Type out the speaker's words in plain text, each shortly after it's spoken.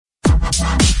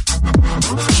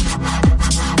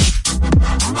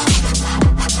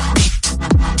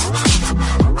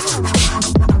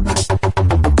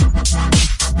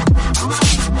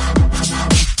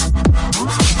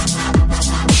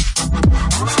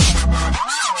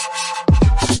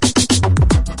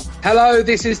Hello,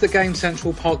 this is the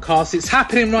Gamecentral podcast. It's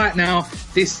happening right now.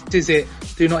 This is it.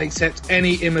 Do not accept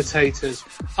any imitators.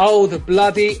 Oh, the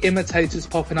bloody imitators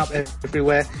popping up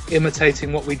everywhere,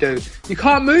 imitating what we do. You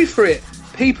can't move for it.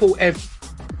 People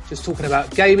just talking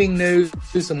about gaming news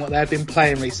and what they've been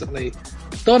playing recently.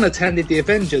 Don attended the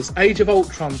Avengers Age of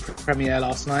Ultron premiere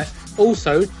last night.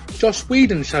 Also, Josh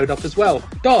Whedon showed up as well.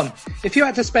 Don, if you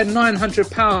had to spend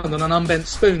 £900 on an unbent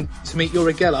spoon to meet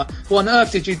Uri Geller, what on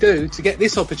earth did you do to get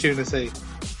this opportunity?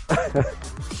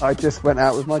 I just went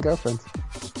out with my girlfriend.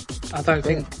 I don't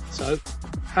think so.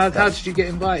 How did you get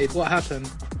invited? What happened?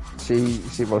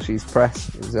 She's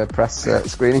press. It was a press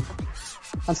screening.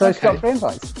 And so she got 3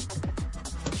 invites.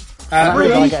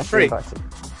 Free.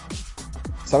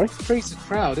 Sorry? Free's a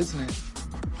crowd, isn't it?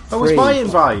 That was my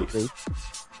invite.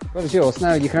 What was yours?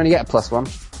 No, you can only get a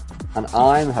 +1. And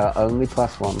I'm her only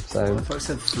 +1, so... I thought it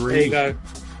said 3. There you go.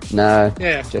 No.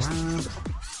 Yeah. Just...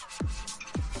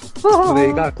 Well, there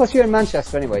you go. Plus you're in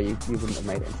Manchester anyway, you wouldn't have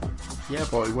made it in time. Yeah,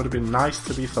 but it would have been nice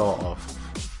to be thought of.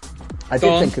 I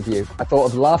did think of you. I thought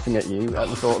of laughing at you at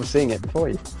the thought of seeing it before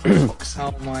you.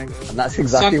 Oh my god. And that's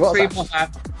exactly what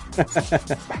happened.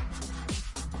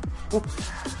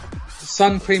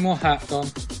 Sun cream or hat, Don?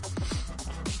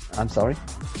 I'm sorry?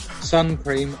 Sun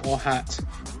cream or hat?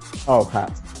 Oh,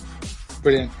 hat.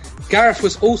 Brilliant. Gareth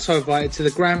was also invited to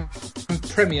the grand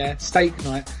premiere steak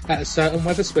night at a certain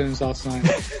Wetherspoons last night.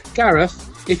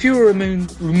 Gareth, if you were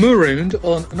marooned,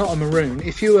 or not a maroon,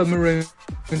 if you were marooned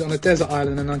on a desert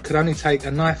island and could only take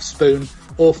a knife, spoon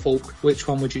or fork, which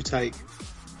one would you take?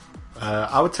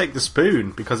 I would take the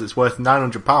spoon because it's worth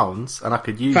 £900 and I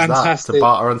could use Fantastic. that to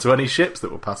barter onto any ships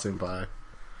that were passing by.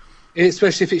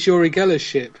 Especially if it's Uri Geller's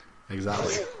ship.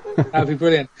 Exactly. That'd be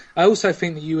brilliant. I also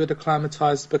think that you would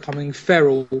acclimatise to becoming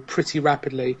feral pretty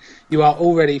rapidly. You are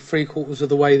already 3/4 of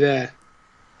the way there.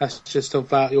 That's just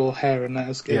about your hair and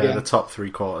that. Yeah, the top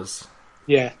 3/4.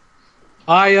 Yeah.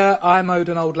 I mowed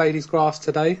an old lady's grass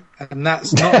today, and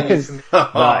that's not a euphemism.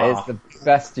 That is the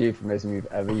best euphemism you've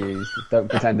ever used. Don't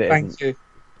pretend it isn't. Thank you.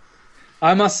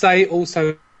 I must say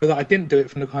also that I didn't do it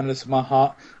from the kindness of my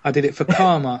heart. I did it for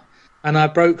karma, and I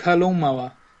broke her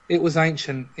lawnmower. It was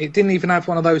ancient. It didn't even have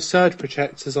one of those surge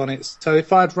protectors on it. So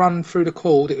if I'd run through the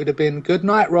cord, it would have been good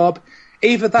night, Rob.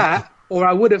 Either that, or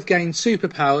I would have gained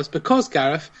superpowers because,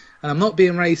 Gareth, and I'm not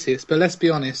being racist, but let's be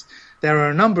honest, there are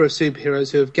a number of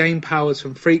superheroes who have gained powers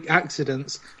from freak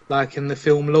accidents, like in the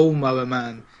film Lawnmower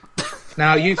Man.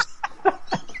 Now,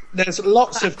 there's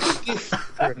lots of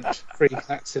different freak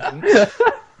accidents.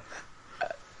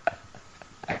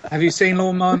 Have you seen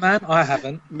Lawnmower Man? I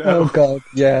haven't. No. Oh god,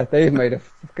 yeah, they made a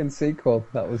fucking sequel.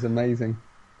 That was amazing.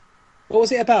 What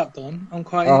was it about, Don? I'm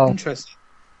quite interested.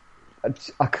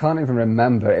 I can't even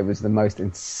remember. It was the most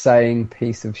insane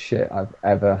piece of shit I've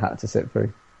ever had to sit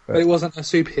through. But it wasn't a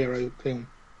superhero film.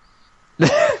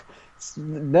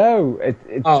 No,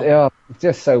 it's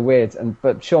just so weird.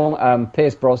 But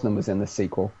Pierce Brosnan was in the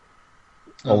sequel.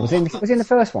 Or was he in the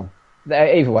first one?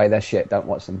 Either way, they're shit. Don't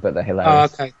watch them, but they're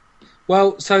hilarious. Oh, okay.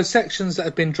 Well, so sections that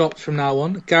have been dropped from now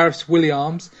on. Gareth's Willy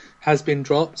Arms has been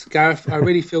dropped. Gareth, I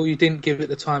really feel you didn't give it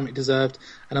the time it deserved,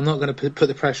 and I'm not going to put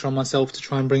the pressure on myself to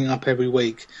try and bring it up every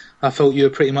week. I felt you were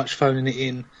pretty much phoning it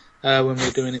in when we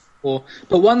were doing it before.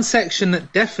 But one section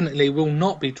that definitely will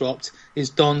not be dropped is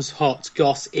Don's Hot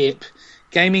Gossip.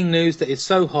 Gaming news that is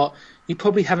so hot, you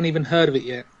probably haven't even heard of it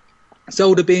yet.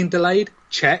 Zelda being delayed?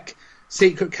 Check.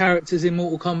 Secret characters in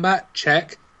Mortal Kombat?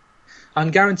 Check. I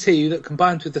can guarantee you that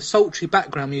combined with the sultry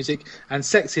background music and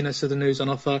sexiness of the news on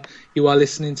offer, you are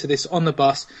listening to this on the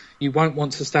bus. You won't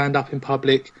want to stand up in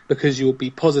public because you'll be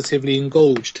positively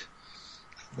engorged.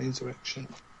 Resurrection.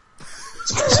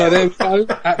 So there we go.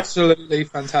 Absolutely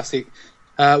fantastic.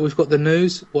 We've got the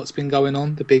news, what's been going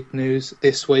on, the big news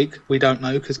this week. We don't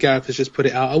know because Gareth has just put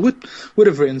it out. I would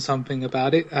have written something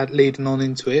about it, leading on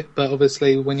into it, but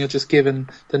obviously when you're just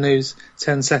given the news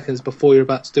 10 seconds before you're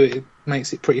about to do it, it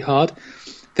makes it pretty hard.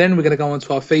 Then we're going to go on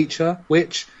to our feature,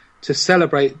 which, to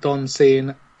celebrate Don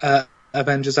seeing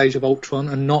Avengers Age of Ultron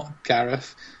and not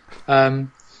Gareth,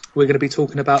 we're going to be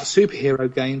talking about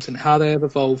superhero games and how they have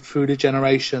evolved through the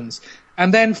generations.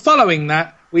 And then following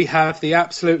that, we have the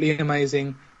absolutely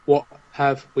amazing What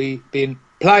Have We Been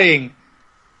Playing?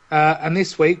 And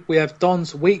this week we have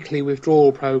Don's weekly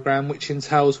withdrawal program, which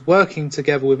entails working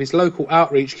together with his local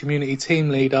outreach community team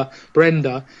leader,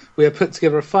 Brenda. We have put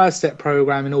together a 5-step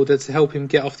program in order to help him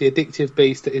get off the addictive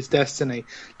beast that is Destiny.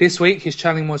 This week his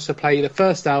challenge was to play the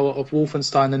first hour of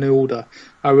Wolfenstein: The New Order.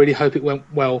 I really hope it went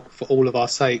well for all of our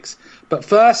sakes. But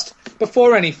first,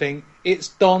 before anything, it's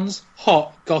Don's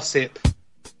hot gossip.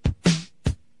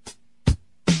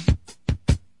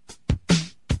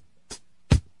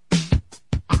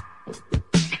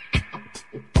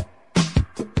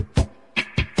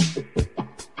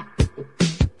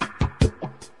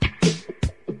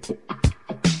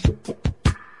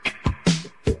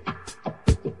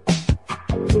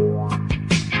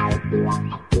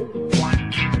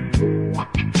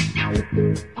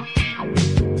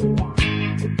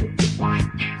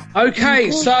 Okay,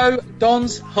 so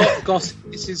Don's hot gossip.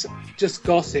 This is just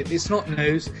gossip. It's not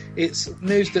news. It's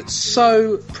news that's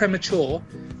so premature.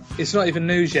 It's not even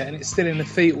news yet, and it's still in the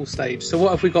fetal stage. So what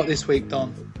have we got this week,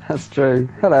 Don? That's true.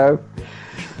 Hello.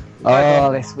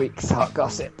 Oh, this week's hot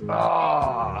gossip.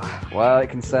 Oh, well, it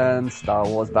concerns Star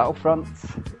Wars Battlefront.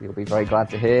 You'll be very glad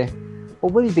to hear. Or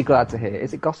will you be glad to hear?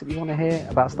 Is it gossip you want to hear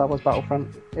about Star Wars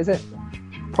Battlefront? Is it?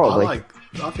 Probably.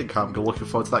 I think I'm looking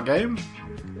forward to that game.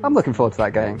 I'm looking forward to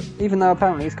that game, even though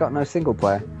apparently it's got no single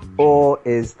player. Or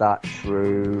is that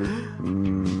true?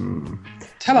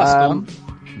 Tell us, Don.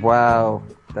 Well,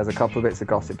 there's a couple of bits of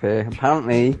gossip here.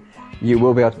 Apparently, you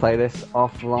will be able to play this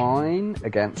offline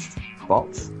against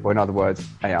bots, or in other words,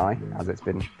 AI, as it's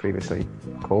been previously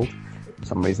called. For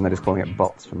some reason, they're just calling it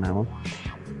bots from now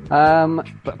on.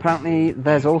 But apparently,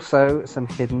 there's also some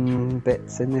hidden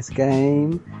bits in this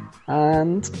game.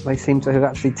 And they seem to have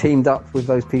actually teamed up with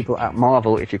those people at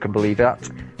Marvel, if you can believe that,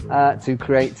 to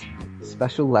create a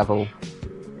special level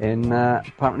in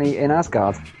apparently in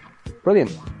Asgard.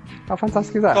 Brilliant. How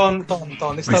fantastic is that?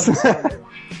 Don, this doesn't sound...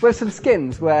 With some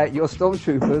skins where your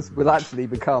stormtroopers will actually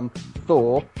become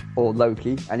Thor or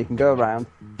Loki, and you can go around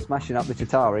smashing up the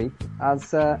Chitauri as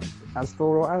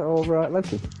Thor or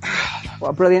Loki. What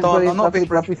a brilliant, Don,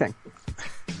 lovely thing.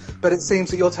 But it seems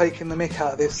that you're taking the mick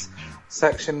out of this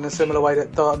section in a similar way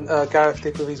that Gareth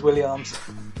did with his Williams.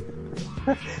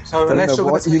 So unless you're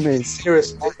going to take it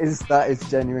seriously, that is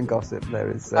genuine gossip. That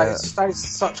is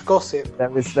such gossip.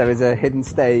 There is a hidden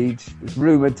stage. It's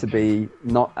rumoured to be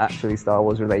not actually Star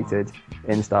Wars related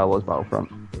in Star Wars Battlefront.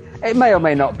 It may or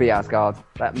may not be Asgard.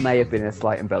 That may have been a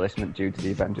slight embellishment due to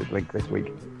the Avengers link this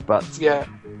week. But yeah,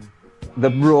 the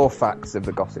raw facts of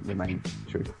the gossip remain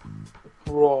true.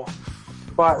 Raw.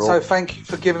 Right, so thank you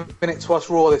for giving it to us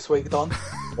raw this week, Don.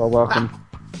 Well, welcome.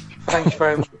 Thank you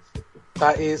very much.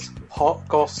 That is hot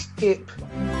gossip.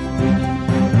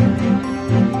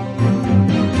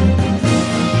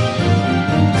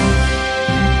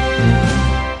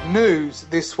 News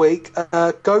this week.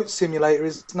 Goat Simulator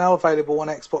is now available on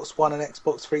Xbox One and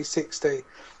Xbox 360.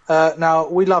 Now,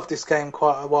 we loved this game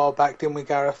quite a while back, didn't we,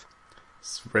 Gareth?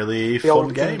 It's a really the fun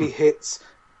old game. Indie hits.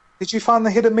 Did you find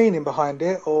the hidden meaning behind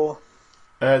it, or...?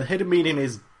 The hidden meaning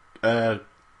is a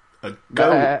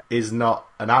goat is not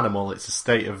an animal, it's a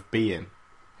state of being.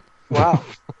 Wow.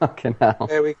 Fucking hell.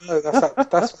 There we go.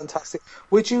 That's fantastic.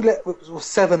 Would you let...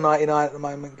 $7.99 at the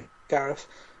moment, Gareth.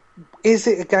 Is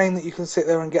it a game that you can sit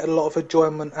there and get a lot of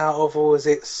enjoyment out of, or is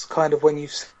it kind of when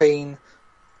you've seen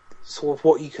sort of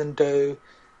what you can do,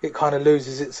 it kind of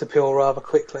loses its appeal rather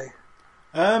quickly?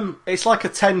 It's like a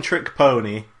 10-trick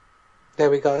pony. There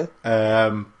we go.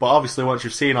 But obviously once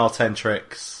you've seen all 10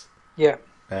 tricks, yeah,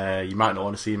 you might not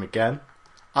want to see them again.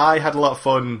 I had a lot of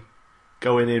fun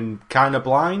going in kind of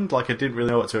blind, like I didn't really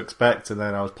know what to expect, and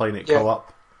then I was playing it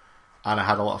co-op, and I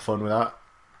had a lot of fun with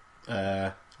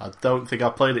that. I don't think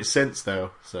I've played it since,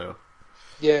 though, so...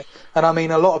 Yeah, and I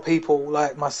mean, a lot of people,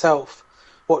 like myself,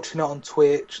 watching it on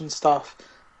Twitch and stuff,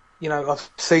 you know, I've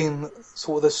seen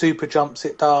sort of the super jumps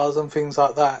it does and things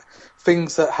like that.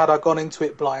 Things that, had I gone into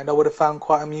it blind, I would have found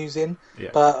quite amusing. Yeah.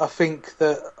 But I think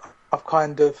that I've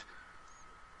kind of...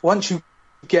 Once you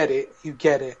get it, you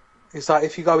get it. It's like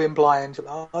if you go in blind, you're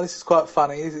like, oh, this is quite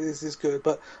funny, this is good.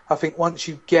 But I think once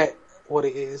you get what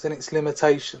it is and its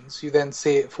limitations, you then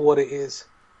see it for what it is.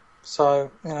 So,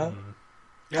 you know,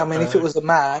 I mean, if it was a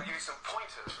man... I'll give you some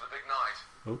pointers for the big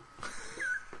night.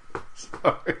 Oh.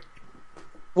 Sorry.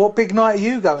 What big night are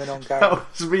you going on, Gary? That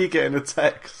was me getting a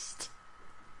text.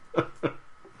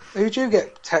 Who'd you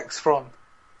get text from?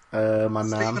 My nan.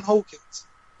 Stephen Hawkins.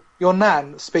 Your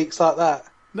nan speaks like that.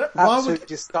 No, absolutely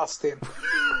disgusting.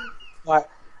 Like,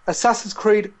 Assassin's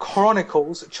Creed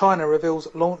Chronicles China reveals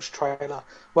launch trailer.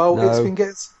 Well, it's been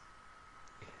getting...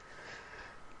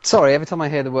 Sorry, every time I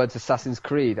hear the words Assassin's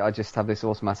Creed, I just have this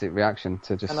automatic reaction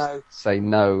to just say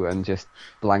no and just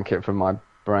blank it from my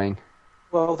brain.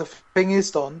 Well, the thing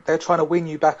is, Don, they're trying to win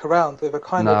you back around with a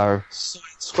kind of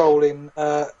side-scrolling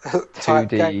type 2D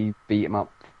game. beat 'em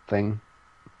up thing.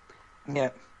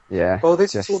 Yeah. Yeah. Well,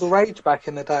 this is all the rage back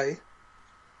in the day.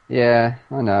 Yeah,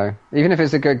 I know. Even if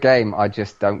it's a good game, I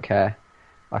just don't care.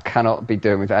 I cannot be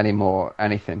doing with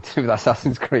anything to do with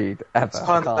Assassin's Creed ever. It's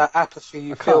kind of that apathy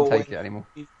you feel when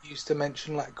you used to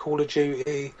mention like Call of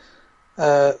Duty,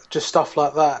 just stuff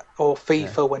like that, or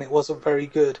FIFA when it wasn't very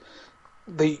good.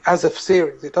 As a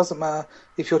series, it doesn't matter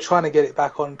if you're trying to get it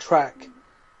back on track.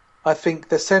 I think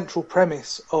the central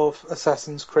premise of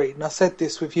Assassin's Creed, and I said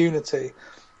this with Unity,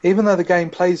 even though the game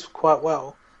plays quite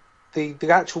well, the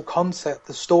actual concept,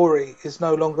 the story, is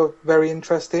no longer very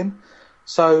interesting.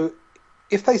 So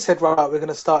if they said, right, we're going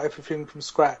to start everything from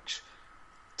scratch,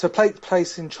 to take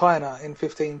place in China in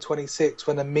 1526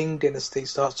 when the Ming dynasty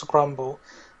starts to crumble,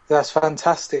 that's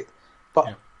fantastic.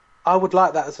 But I would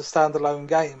like that as a standalone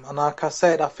game. And like I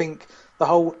said, I think the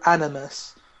whole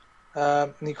animus,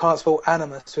 and you can't spell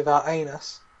animus without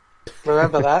anus,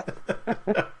 remember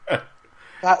that?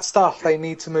 That stuff they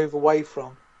need to move away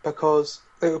from, because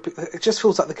it just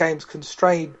feels like the game's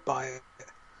constrained by it.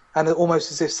 And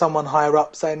almost as if someone higher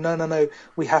up saying, no,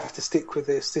 we have to stick with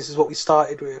this. This is what we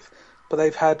started with. But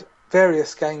they've had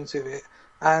various games with it.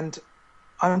 And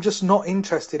I'm just not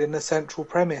interested in the central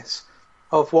premise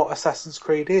of what Assassin's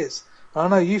Creed is. And I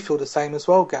know you feel the same as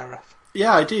well, Gareth.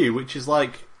 Yeah, I do, which is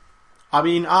like... I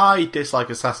mean, I dislike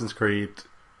Assassin's Creed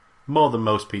more than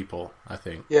most people, I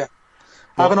think. Yeah.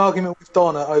 I have an argument with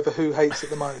Donna over who hates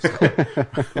it the most.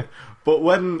 But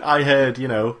when I heard,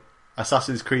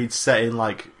 Assassin's Creed set in,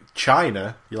 like,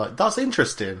 China, you're like, that's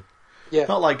interesting. Yeah.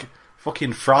 Not like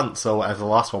fucking France or whatever the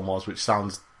last one was,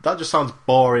 that just sounds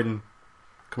boring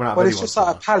coming out of it's just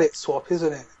like a palette swap,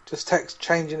 isn't it? Just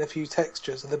changing a few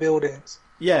textures of the buildings.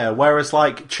 Yeah, whereas,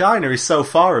 like, China is so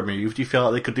far removed, you feel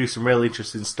like they could do some really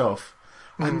interesting stuff.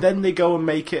 And then they go and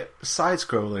make it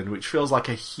side-scrolling, which feels like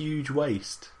a huge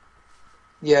waste.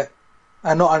 Yeah.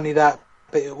 And not only that,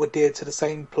 but it would adhere to the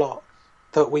same plot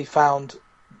that we found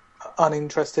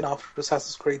uninteresting after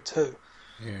Assassin's Creed 2.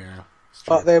 Yeah.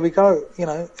 But there we go.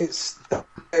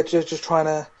 They're just trying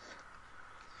to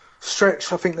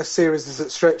stretch. I think the series is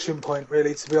at stretching point,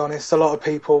 really, to be honest. A lot of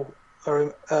people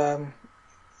didn't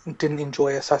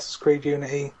enjoy Assassin's Creed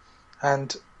Unity,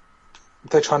 and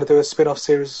they're trying to do a spin-off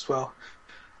series as well.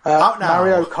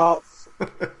 Mario Kart.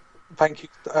 Thank you,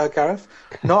 Gareth.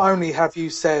 Not only have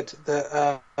you said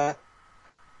that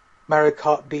Mario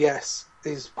Kart DS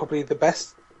is probably the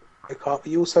best Mario Kart,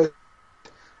 but you also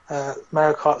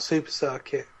Mario Kart Super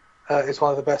Circuit is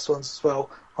one of the best ones as well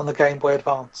on the Game Boy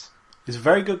Advance. It's a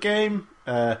very good game.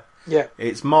 Yeah.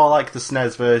 It's more like the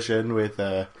SNES version with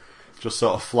just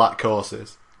sort of flat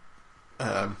courses.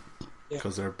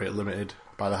 Because they're a bit limited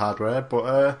by the hardware.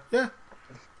 But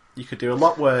you could do a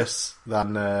lot worse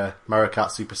than Mario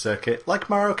Kart Super Circuit. Like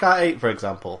Mario Kart 8, for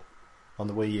example, on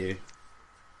the Wii U.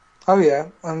 Oh yeah,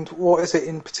 and what is it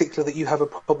in particular that you have a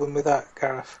problem with that,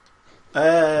 Gareth?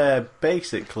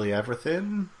 Basically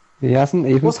everything. He hasn't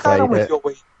even What's going on played with it. your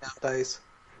Wii nowadays?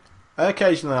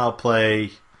 Occasionally I'll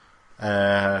play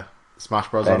Smash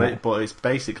Bros on it, but it's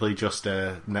basically just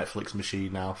a Netflix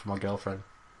machine now for my girlfriend.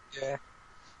 Yeah.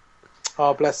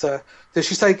 Oh, bless her. Did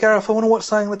she say, Gareth, I want to watch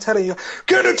something on the telly? You go,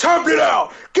 get a tablet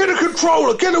out! Get a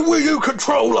controller! Get a Wii U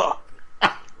controller!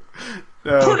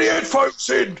 No. Put the headphones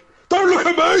in! Don't look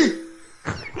at me!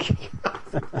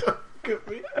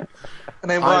 And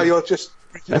then while you're just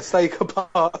breaking the steak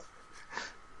apart.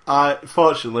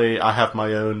 Fortunately, I have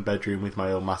my own bedroom with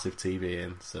my own massive TV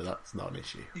in, so that's not an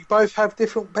issue. You both have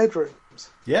different bedrooms?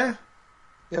 Yeah.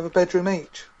 You have a bedroom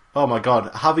each? Oh my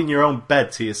god, having your own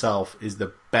bed to yourself is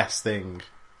the best thing.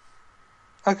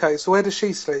 Okay, so where does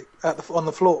she sleep? On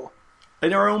the floor?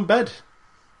 In our own bed.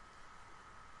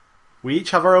 We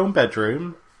each have our own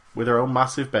bedroom with our own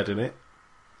massive bed in it.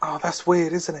 Oh, that's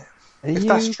weird, isn't it? If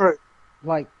that's true.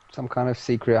 Like some kind of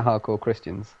secret hardcore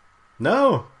Christians?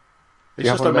 No. It's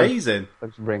just amazing.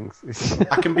 Those rings.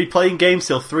 I can be playing games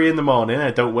till 3 in the morning,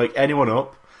 I don't wake anyone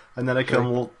up, and then I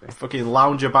can fucking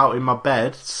lounge about in my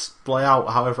bed, splay out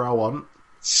however I want.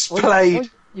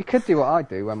 Splayed! You could do what I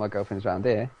do when my girlfriend's around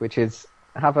here, which is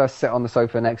have her sit on the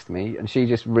sofa next to me, and she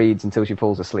just reads until she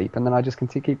falls asleep, and then I just can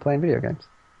keep playing video games.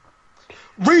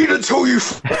 Read until you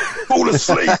fall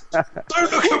asleep!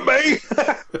 Don't look at me!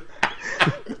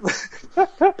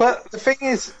 But the thing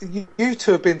is, you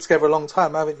two have been together a long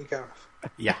time, haven't you, Gareth?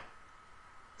 Yeah.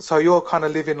 So you're kind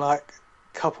of living like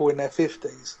a couple in their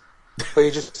 50s, where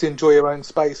you just enjoy your own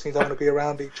space and you don't want to be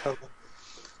around each other.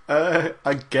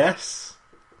 I guess.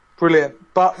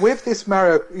 Brilliant. But with this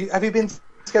Mario, have you been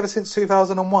together since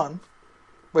 2001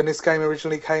 when this game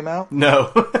originally came out?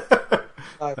 No.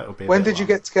 No. That would be When did you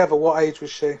get together? What age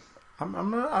was she? I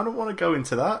don't want to go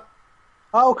into that.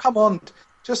 Oh, come on.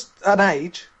 Just an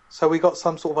age, so we got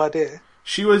some sort of idea.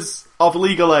 She was of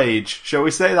legal age. Shall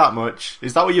we say that much?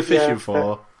 Is that what you're fishing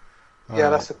for?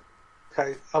 Yeah, that's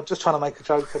okay. I'm just trying to make a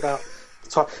joke about the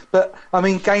time. But, I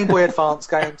mean, Game Boy Advance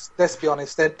games, let's be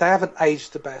honest, they haven't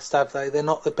aged the best, have they? They're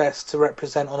not the best to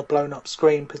represent on a blown-up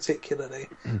screen, particularly.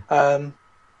 But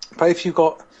if you've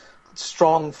got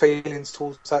strong feelings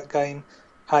towards that game,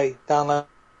 hey, download.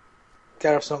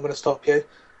 Gareth's not going to stop you.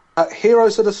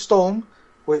 Heroes of the Storm,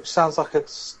 which sounds like a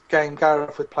game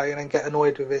Gareth would play and then get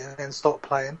annoyed with it and then stop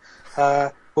playing,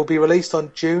 will be released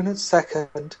on June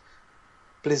 2nd.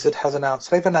 Blizzard has announced.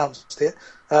 They've announced it.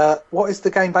 What is the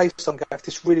game based on, Gareth?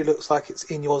 This really looks like it's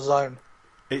in your zone.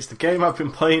 It's the game I've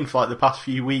been playing for like the past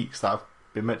few weeks that I've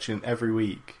been mentioning every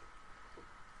week.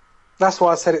 That's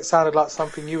why I said it sounded like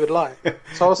something you would like.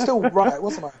 So I was still right,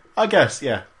 wasn't I? I guess,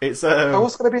 yeah. It's So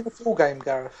what's going to be in the full game,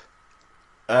 Gareth?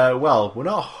 Well, we're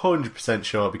not 100%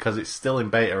 sure because it's still in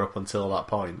beta up until that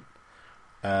point.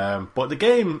 But the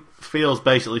game feels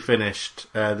basically finished.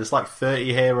 There's like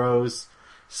 30 heroes,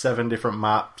 7 different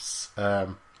maps,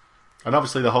 and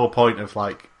obviously the whole point of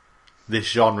like this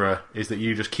genre is that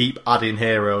you just keep adding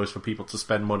heroes for people to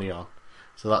spend money on.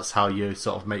 So that's how you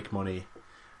sort of make money.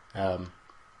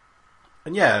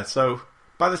 And yeah, so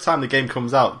by the time the game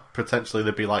comes out, potentially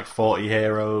there'd be like 40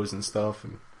 heroes and stuff,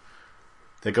 and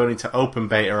they're going into open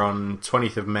beta on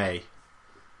 20th of May.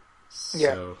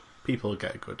 So people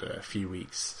get a good few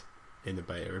weeks in the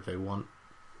beta if they want.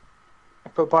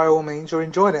 But by all means, you're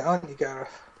enjoying it, aren't you,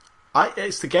 Gareth?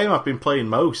 It's the game I've been playing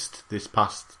most this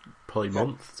past probably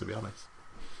month, to be honest.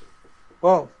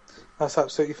 Well, that's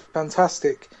absolutely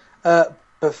fantastic.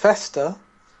 Bethesda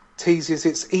teases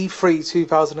its E3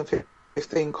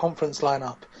 2015 conference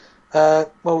lineup.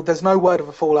 Well, there's no word of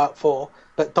a Fallout 4,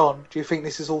 but Don, do you think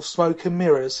this is all smoke and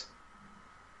mirrors?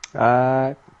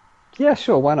 Yeah,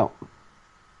 sure, why not?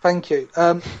 Thank you.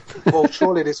 Well,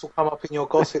 surely this will come up in your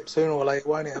gossip sooner or later,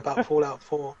 won't it, about Fallout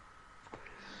 4?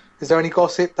 Is there any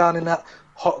gossip down in that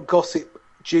hot gossip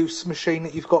juice machine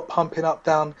that you've got pumping up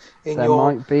down in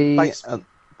your basement?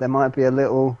 There might be a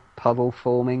little puddle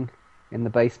forming in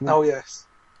the basement. Oh, yes.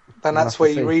 Then that's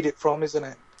where you read it from, isn't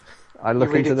it? I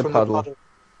look into the puddle.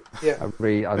 Yeah.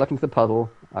 I look into the puddle,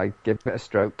 I give it a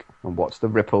stroke, and watch the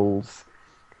ripples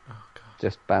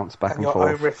just bounce back and forth. And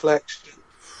your own reflection.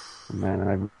 And then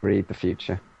I read the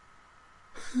future.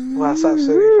 Well, that's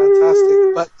absolutely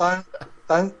fantastic. But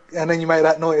don't, and then you make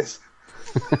that noise.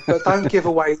 But don't give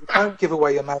away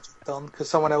your magic, Don, because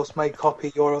someone else may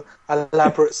copy your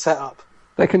elaborate setup.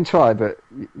 They can try, but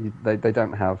they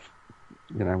don't have,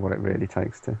 what it really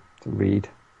takes to read.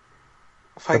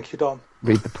 Thank you, Don.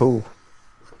 Read the pool.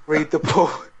 Read the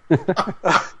pool.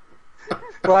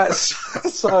 Right,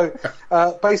 so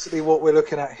basically what we're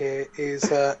looking at here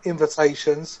is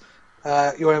invitations.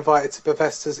 You're invited to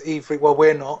Bethesda's E3. Well,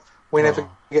 we're not. We never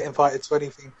get invited to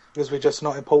anything because we're just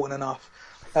not important enough.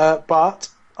 But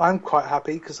I'm quite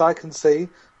happy because I can see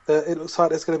that it looks like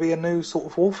there's going to be a new sort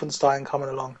of Wolfenstein coming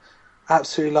along.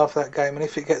 Absolutely love that game, and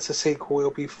if it gets a sequel,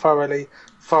 it'll be thoroughly,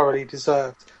 thoroughly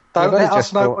deserved. Don't let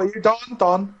us know what you've done,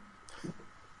 Don.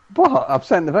 What? I'm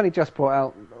saying they've only just brought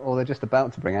out, or they're just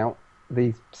about to bring out,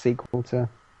 the sequel to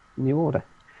New Order,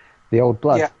 The Old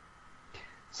Blood. Yeah.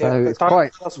 So it's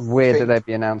quite weird that they'd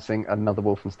be announcing another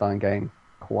Wolfenstein game.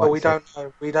 Well, we don't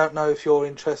know. We don't know if you're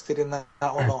interested in that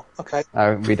or not. Okay.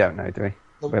 No, we don't know, do we?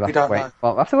 We don't know. Well,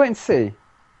 we'll have to wait and see.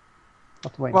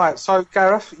 Right. So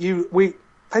Gareth,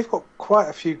 they've got quite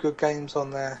a few good games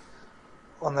on their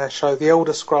show. The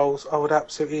Elder Scrolls, I would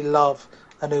absolutely love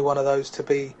a new one of those to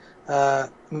be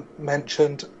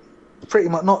mentioned. Pretty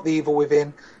much not The Evil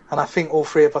Within, and I think all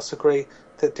three of us agree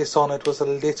that Dishonored was a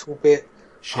little bit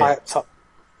hyped up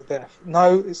to death.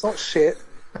 No, it's not shit.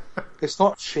 It's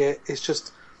not shit.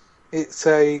 It's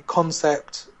a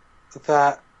concept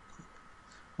that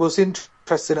was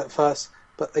interesting at first,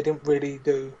 but they didn't really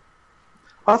do.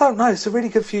 I don't know. It's a really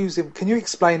confusing. Can you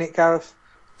explain it, Gareth?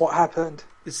 What happened?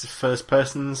 It's a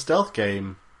first-person stealth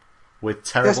game with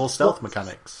terrible stealth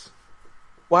mechanics.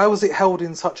 Why was it held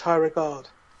in such high regard?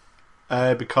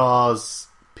 Because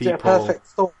people perfect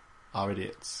storm? Are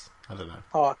idiots. I don't know.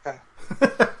 Oh, okay.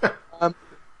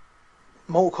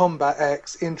 Mortal Kombat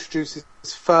X introduces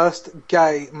its first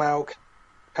gay male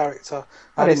character.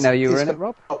 I didn't know you were in it,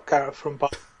 Rob. Gareth from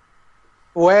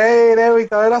Wait, there we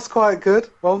go. That's quite good.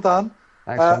 Well done.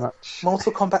 Thanks so much.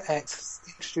 Mortal Kombat X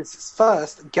introduces its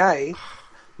first gay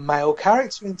male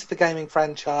character into the gaming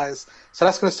franchise. So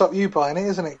that's going to stop you buying it,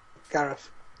 isn't it, Gareth?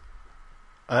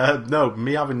 No,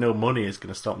 me having no money is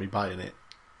going to stop me buying it.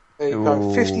 There you go.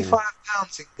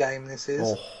 £55 in game. This is.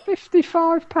 Oh,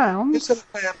 £55? Who's going to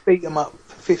pay a beat 'em up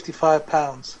for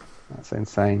 £55? That's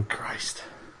insane. Christ.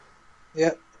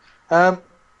 Yep.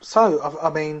 So I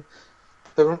mean,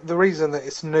 the reason that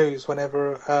it's news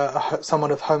whenever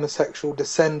someone of homosexual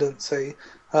descendancy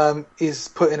is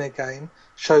put in a game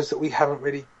shows that we haven't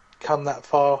really come that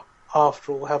far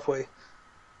after all, have we?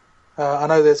 I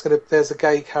know there's a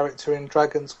gay character in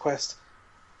Dragon's Quest.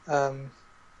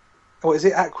 What is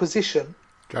it? Acquisition?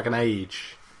 Dragon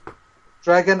Age.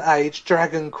 Dragon Age,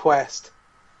 Dragon Quest.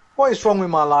 What is wrong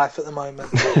with my life at the moment?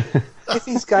 If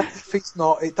he's gay, if he's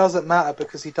not, it doesn't matter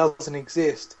because he doesn't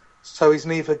exist. So he's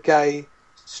neither gay,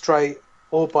 straight,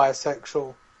 or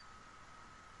bisexual.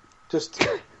 Just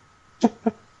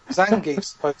Zangief's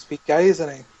supposed to be gay,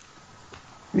 isn't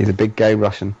he? He's a big gay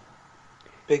Russian.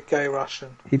 Big gay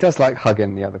Russian. He does like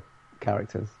hugging the other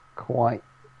characters quite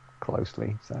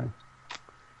closely, so...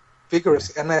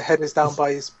 Vigorous, and their head is down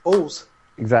by his balls.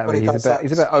 Exactly, he's a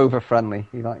bit over friendly.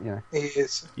 He He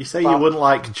is. You say you wouldn't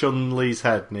like Chun-Li's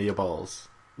head near your balls?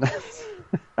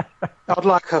 I'd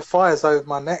like her fires over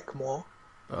my neck more.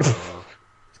 Oh.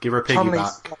 Give her a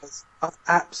Chun-Li's piggyback. fires are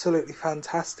absolutely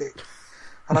fantastic.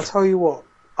 And I tell you what,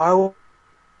 I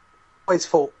always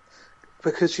thought,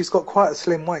 because she's got quite a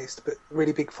slim waist, but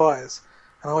really big fires,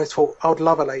 and I always thought I would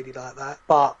love a lady like that,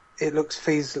 but it looks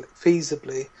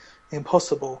feasibly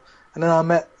impossible. And then I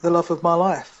met the love of my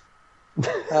life.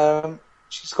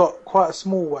 She's got quite a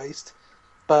small waist,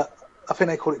 but I think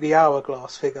they call it the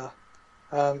hourglass figure.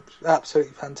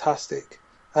 Absolutely fantastic.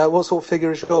 What sort of figure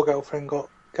has your girlfriend got,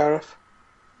 Gareth?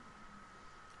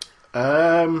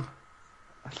 I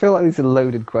feel like these are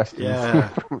loaded questions. Yeah.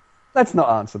 Let's not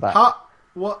answer that.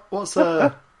 What's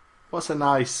a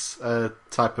nice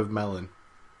type of melon?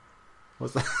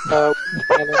 What's that?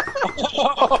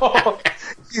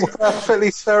 She's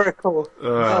perfectly spherical.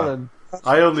 Melon.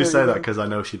 I only say that because I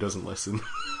know she doesn't listen.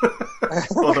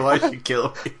 Otherwise she'd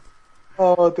kill me.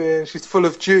 Oh dear, she's full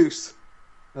of juice.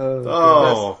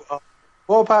 Oh.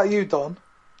 What about you, Don?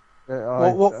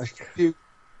 What you?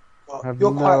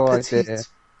 You're no quite petite.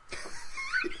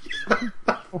 idea.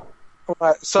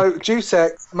 Right, so Deus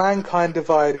Ex, Mankind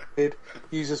Divided,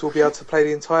 users will be able to play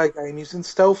the entire game using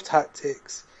stealth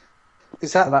tactics.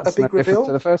 Is that That's a big no different reveal?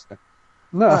 to the first game.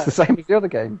 No, No. it's the same as the other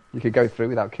game. You could go through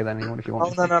without killing anyone if you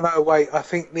wanted Oh, no, wait. I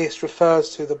think this refers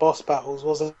to the boss battles,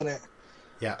 wasn't it?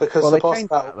 Yeah. Because Well, the they boss changed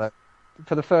battle... that, though.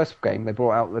 For the first game, they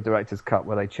brought out the director's cut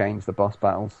where they changed the boss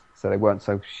battles, so they weren't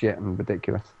so shit and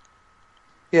ridiculous.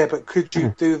 Yeah, but could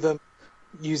you do them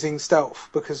using stealth?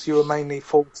 Because you were mainly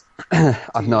forced...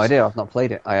 I've no idea. I've not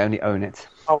played it. I only own it.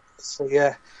 Oh, so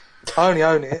yeah. I only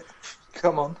own it.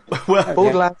 Come on. Well,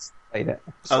 Borderlands... Played it.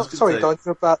 Sorry, Don,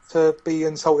 you're about to be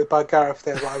insulted by Gareth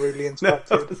there, but I really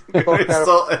interrupted.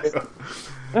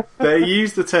 They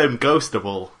use the term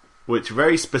ghostable, which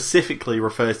very specifically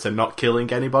refers to not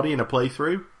killing anybody in a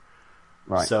playthrough.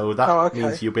 Right. So that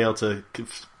means you'll be able to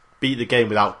beat the game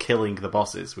without killing the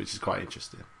bosses, which is quite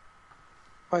interesting.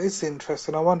 Well, it's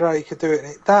interesting. I wonder how you could do it.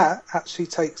 And that actually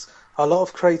takes a lot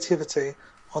of creativity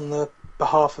on the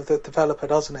behalf of the developer,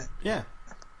 doesn't it? Yeah.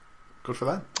 Good for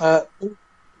them.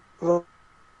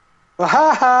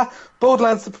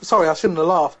 Borderlands. Sorry, I shouldn't have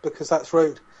laughed because that's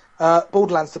rude.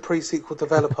 Borderlands, the pre-sequel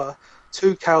developer,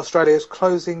 2K Australia is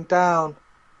closing down.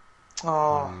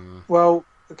 Oh, well,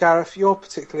 Gareth, you're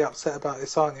particularly upset about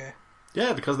this, aren't you?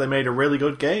 Yeah, because they made a really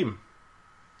good game.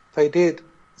 They did.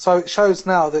 So it shows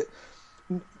now that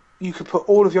you could put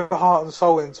all of your heart and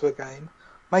soul into a game,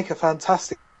 make a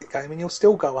fantastic game, and you'll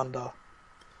still go under.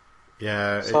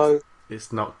 Yeah, so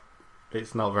it's not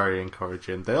very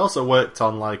encouraging. They also worked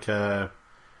on like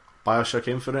BioShock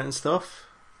Infinite and stuff.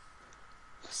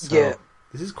 So yeah,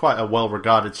 this is quite a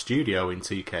well-regarded studio in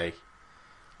 2K.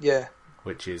 Yeah,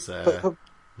 which is. But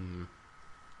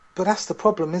that's the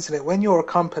problem, isn't it? When you're a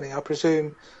company, I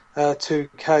presume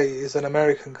 2K is an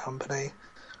American company.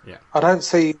 Yeah, I don't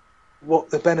see what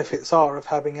the benefits are of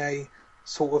having a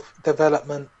sort of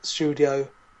development studio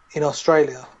in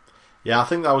Australia. Yeah, I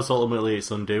think that was ultimately its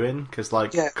undoing, because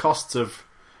costs of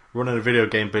running a video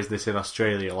game business in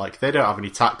Australia, like they don't have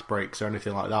any tax breaks or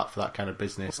anything like that for that kind of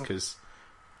business, because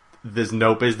there's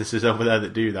no businesses over there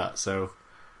that do that, so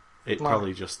it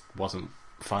probably just wasn't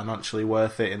financially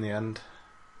worth it in the end.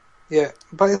 Yeah,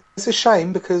 but it's a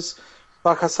shame because,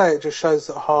 like I say, it just shows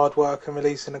that hard work and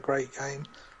releasing a great game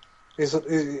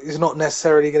is not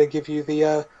necessarily going to give you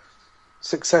the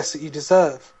success that you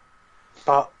deserve.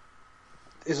 But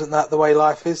isn't that the way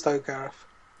life is, though, Gareth?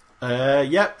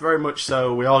 Yep, very much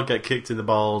so. We all get kicked in the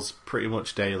balls pretty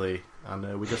much daily,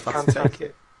 and we just have to take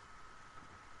it.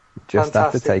 Just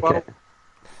have to take it.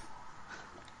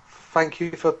 Thank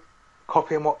you for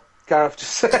copying what Gareth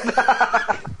just said.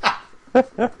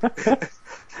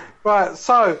 Right,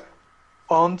 so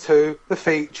on to the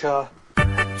feature.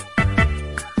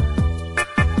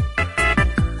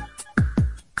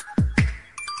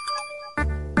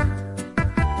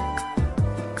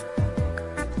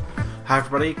 Hi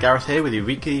everybody, Gareth here with your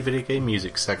weekly video game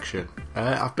music section.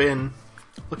 I've been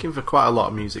looking for quite a lot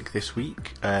of music this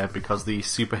week because the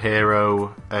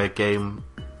superhero game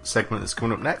segment that's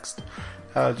coming up next.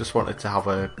 I just wanted to have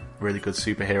a really good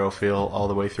superhero feel all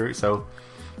the way through, so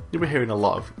you'll be hearing a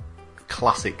lot of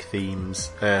classic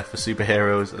themes for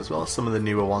superheroes, as well as some of the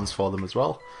newer ones for them as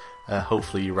well.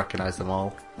 Hopefully you recognise them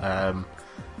all, and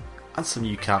some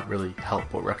you can't really help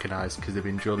but recognise because they've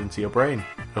been drilled into your brain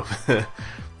over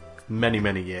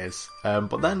many years.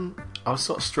 But then I was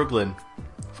sort of struggling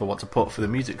for what to put for the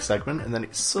music segment, and then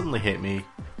it suddenly hit me,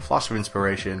 flash of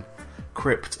inspiration,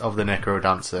 Crypt of the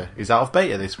Necrodancer is out of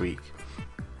beta this week.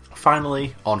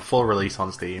 Finally on full release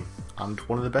on Steam, and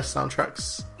one of the best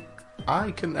soundtracks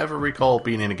I can ever recall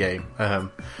being in a game.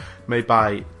 Made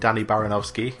by Danny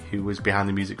Baranovsky, who was behind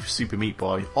the music for Super Meat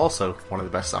Boy, also one of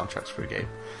the best soundtracks for a game.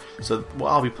 So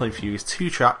what I'll be playing for you is 2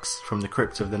 tracks from the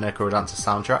Crypt of the Necrodancer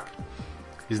soundtrack.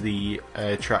 Is the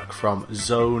track from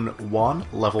Zone 1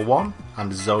 Level 1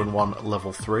 and Zone 1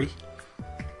 Level 3,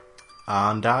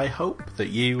 and I hope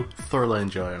that you thoroughly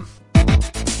enjoy them.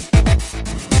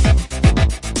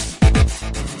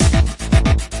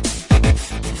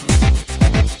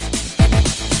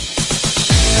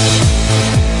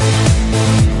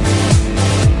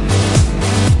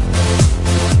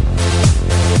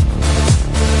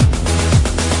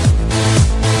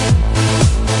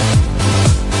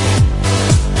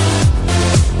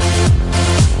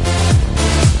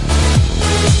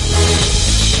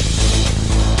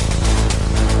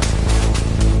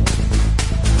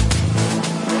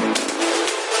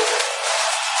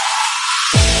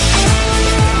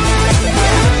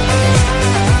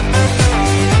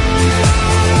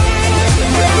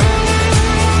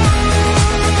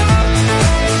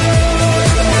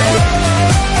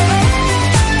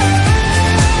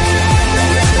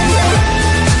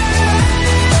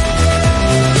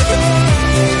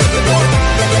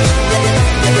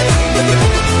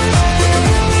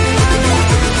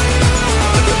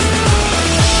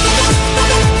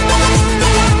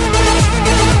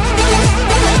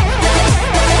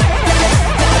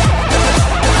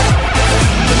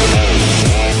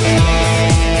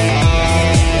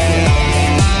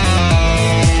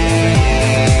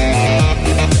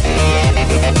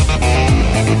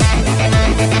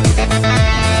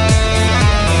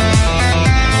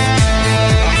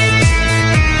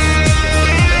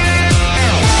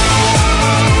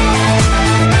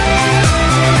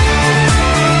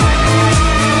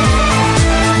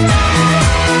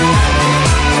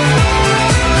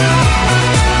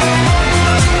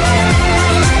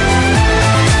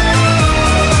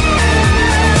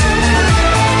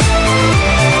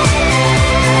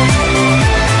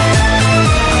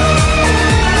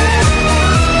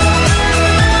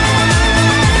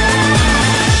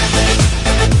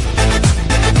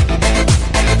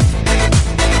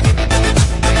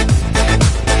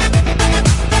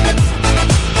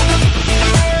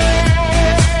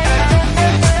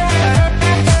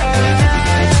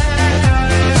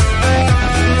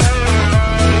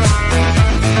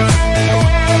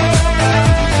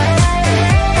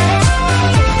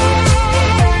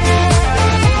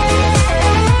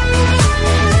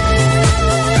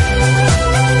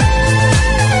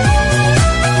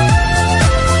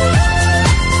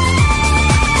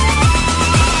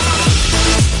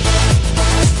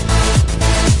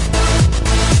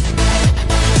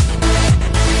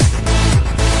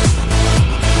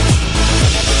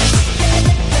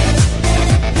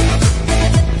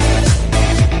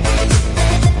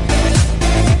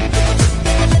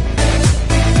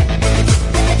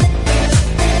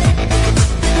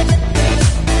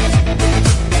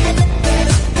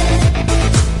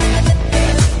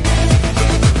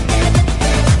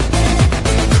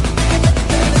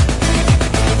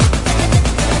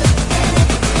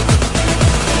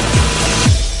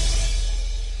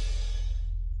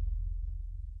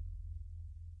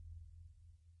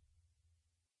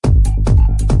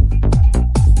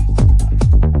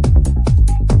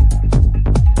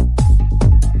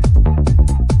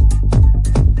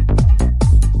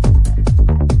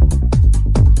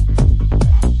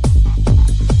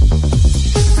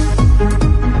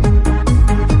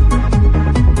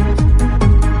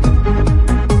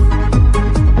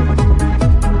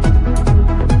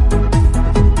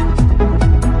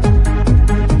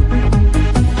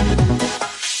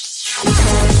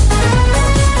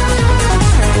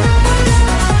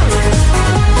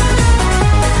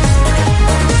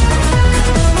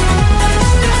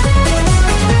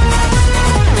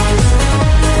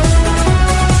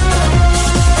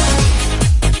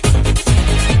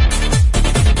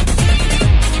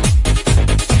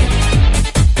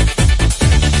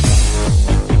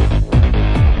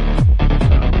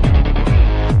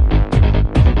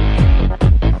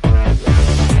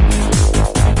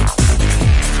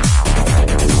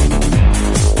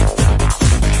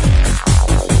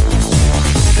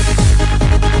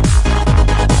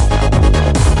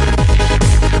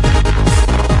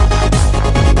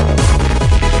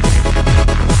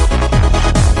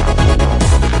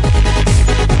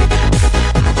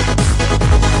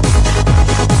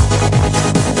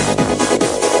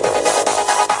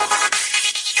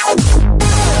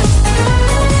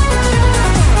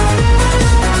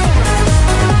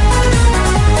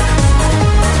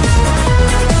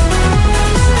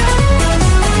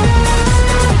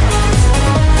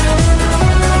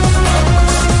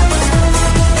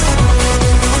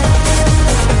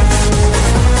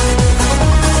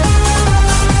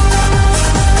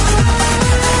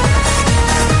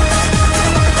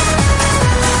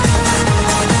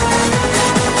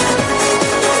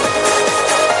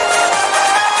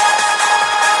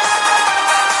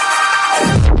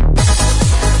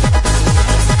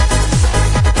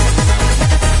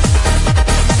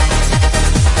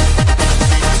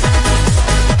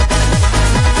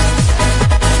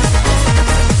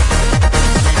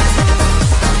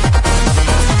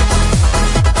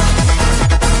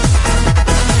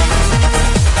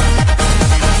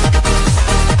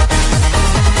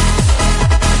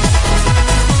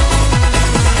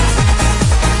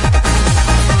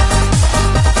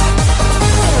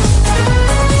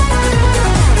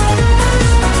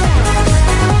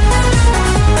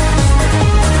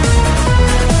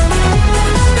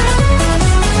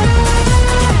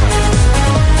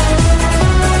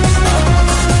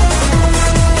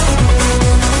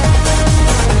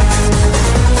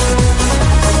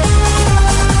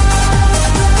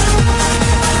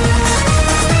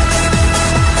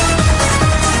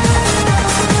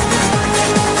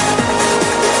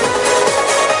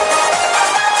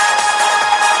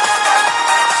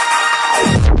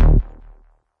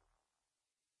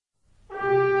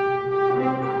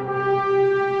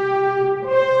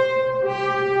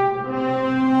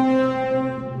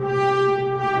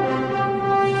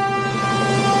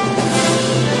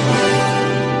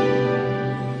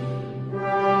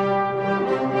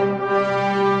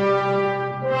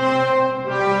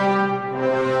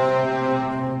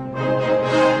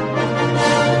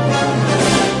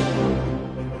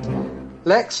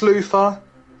 Lex Luthor,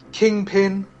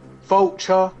 Kingpin,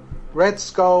 Vulture, Red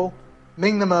Skull,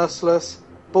 Ming the Merciless,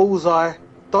 Bullseye,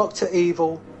 Dr.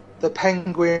 Evil, the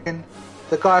Penguin,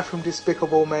 the guy from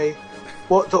Despicable Me.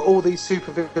 What do all these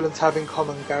supervillains have in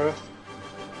common, Gareth?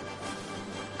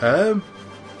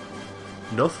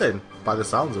 Nothing, by the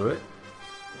sounds of it.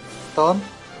 Don?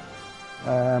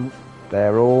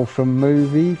 They're all from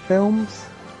movie films.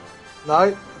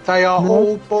 No, they are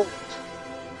all bald.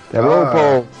 They're all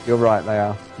bald. You're right, they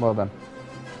are. Well done.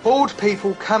 Bald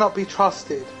people cannot be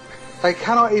trusted. They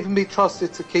cannot even be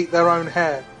trusted to keep their own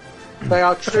hair. They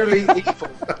are truly evil.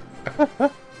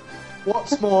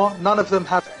 What's more, none of them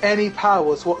have any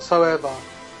powers whatsoever,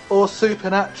 or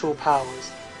supernatural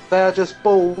powers. They are just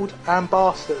bald and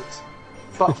bastards.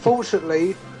 But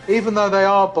fortunately, even though they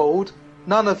are bald,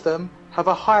 none of them have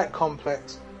a height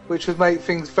complex, which would make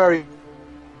things very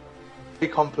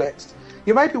complex.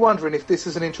 You may be wondering if this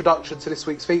is an introduction to this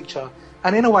week's feature,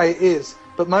 and in a way it is,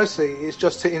 but mostly it's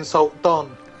just to insult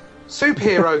Don.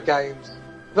 Superhero games.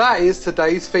 That is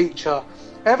today's feature.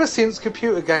 Ever since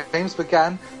computer games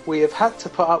began, we have had to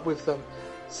put up with them.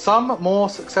 Some more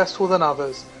successful than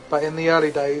others, but in the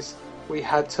early days, we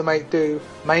had to make do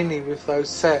mainly with those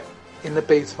set in the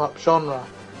beat-em-up genre.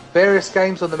 Various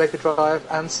games on the Mega Drive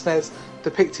and SNES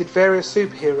depicted various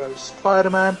superheroes: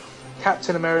 Spider-Man,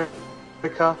 Captain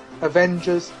America,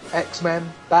 Avengers,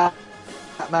 X-Men,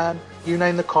 Batman, you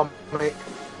name the comic,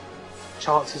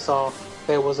 chances are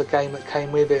there was a game that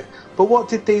came with it. But what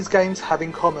did these games have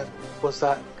in common was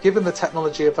that, given the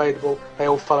technology available, they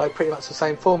all follow pretty much the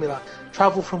same formula.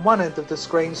 Travel from one end of the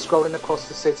screen, scrolling across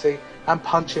the city and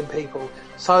punching people.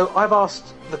 So I've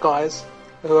asked the guys,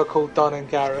 who are called Don and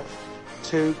Gareth,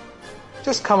 to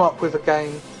just come up with a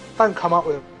game. Don't come up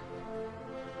with it.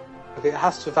 It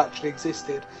has to have actually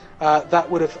existed. That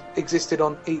would have existed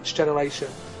on each generation.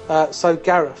 So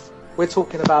Gareth, we're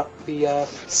talking about the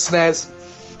SNES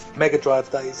Mega Drive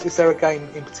days. Is there a game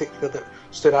in particular that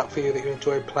stood out for you that you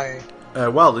enjoyed playing?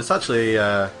 Well, it's actually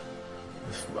the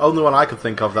only one I could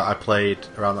think of that I played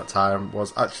around that time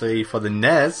was actually for the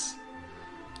NES.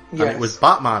 Yes. And it was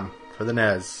Batman for the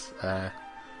NES. It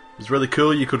was really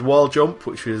cool. You could wall jump,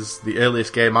 which was the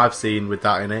earliest game I've seen with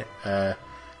that in it. You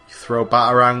throw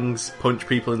batarangs, punch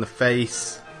people in the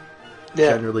face,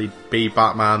 generally be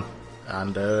Batman,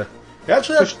 and it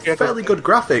actually had fairly good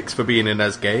graphics for being a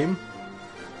NES game.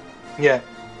 Yeah.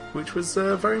 Which was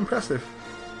very impressive.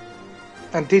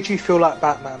 And did you feel like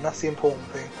Batman? That's the important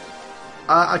thing.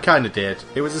 I kind of did.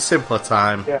 It was a simpler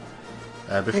time.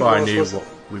 Yeah. Before I knew what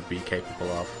we'd be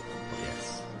capable of. But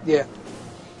yes. Yeah.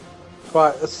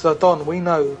 Right, so Don, we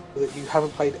know that you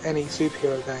haven't played any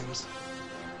superhero games.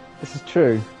 This is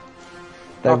true.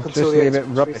 They were Up until traditionally a the bit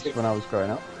Xbox rubbish 360. when I was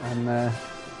growing up, and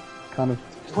kind of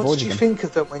What avoided did you them. think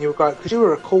of them when you were growing up? Because you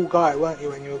were a cool guy, weren't you,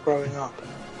 when you were growing up?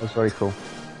 It was very cool.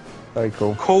 Very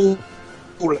cool. Cool,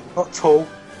 not tall.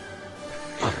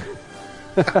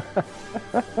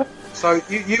 So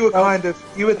you were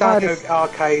you were down at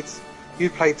arcades. You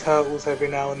played Turtles every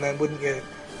now and then, wouldn't you?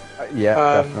 Yeah,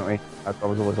 definitely. I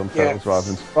was always on Turtles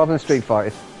rather than Street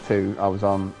Fighter 2. I was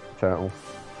on Turtles.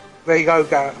 There you go,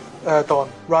 Don.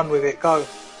 Run with it. Go.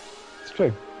 It's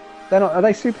true. They're not. Are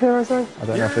they superheroes though? I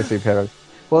don't know if they're superheroes.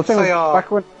 Well, the thing They was,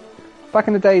 are. back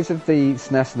in the days of the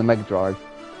SNES and the Mega Drive,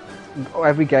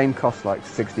 every game cost like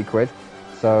 60 quid.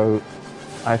 So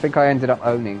I think I ended up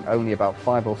owning only about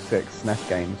 5 or 6 SNES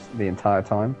games the entire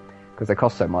time because they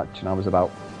cost so much, and I was about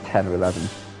 10 or 11,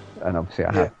 and obviously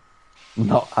I had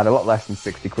a lot less than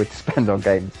 60 quid to spend on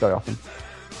games very often.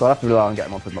 So I'd have to rely on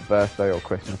getting them on for my birthday or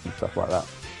Christmas and stuff like that.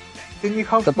 Didn't you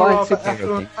come The from a rather superhero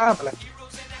affluent family?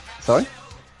 Sorry?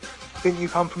 Didn't you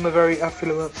come from a very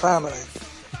affluent family?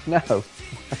 No.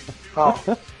 Oh,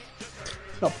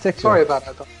 Not particularly. sorry about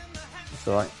that, Don. It's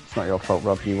alright. It's not your fault,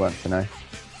 Rob. You weren't to know.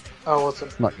 I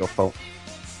wasn't. It's not your fault.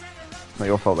 It's not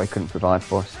your fault they couldn't provide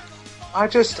for us. I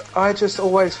just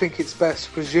always think it's best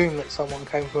to presume that someone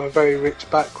came from a very rich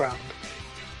background.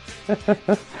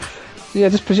 Yeah,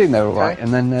 just presume they were right, Okay.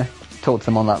 and then talk to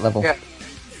them on that level. Yeah.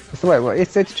 It's the way it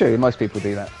works. It's true. Most people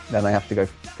do that. Then they have to go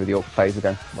through the awkward phase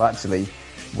again. Well, actually,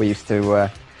 we used to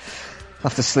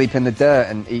have to sleep in the dirt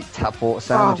and eat tap water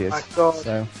sandwiches. Oh my God.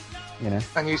 So, you know.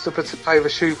 And you used to play with a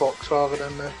shoebox rather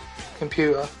than the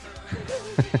computer.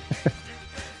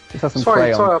 Just have some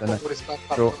Sorry, I crayons. brought and all this back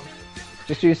up. draw.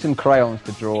 Just use some crayons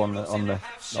to draw on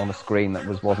the screen that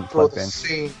wasn't Draw plugged the in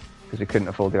scene. because we couldn't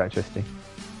afford the electricity.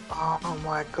 Oh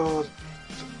my God.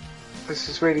 This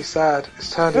is really sad.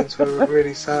 It's turned into a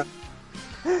really sad.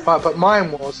 Right, but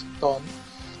mine was, Don,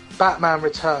 Batman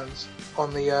Returns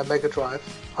on the Mega Drive.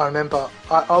 I remember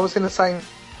I was in the same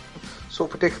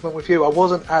sort of predicament with you. I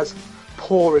wasn't as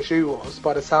poor as you was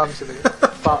by the sounds of it.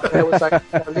 But there was a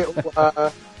little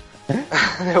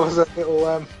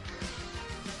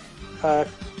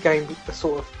game,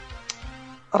 sort of,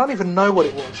 I don't even know what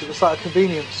it was. It was like a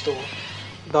convenience store,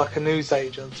 like a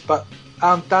newsagent. But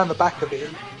down the back of it,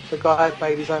 the guy had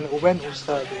made his own little rental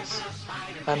service,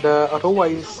 and I'd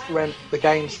always rent the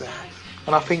games there.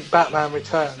 And I think Batman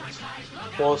Returns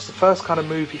was the first kind of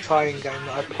movie tie-in game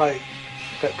that I played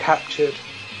that captured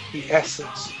the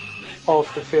essence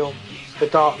of the film, the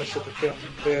darkness of the film,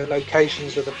 the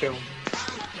locations of the film.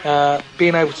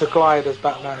 Being able to glide as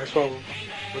Batman as well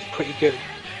was pretty good.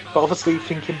 But obviously,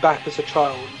 thinking back as a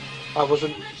child, I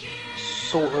wasn't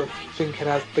sort of thinking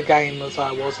as the game as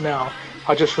I was now.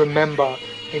 I just remember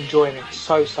enjoying it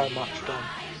so much, Don.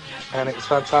 And it was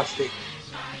fantastic.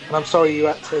 And I'm sorry you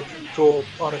had to draw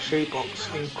on a shoebox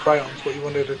in crayons what you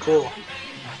wanted to draw.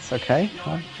 That's okay.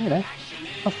 Well,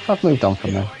 I've moved on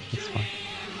from there. It's fine.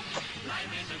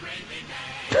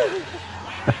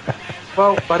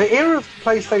 Well, by the era of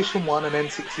PlayStation 1 and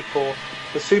N64,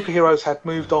 the superheroes had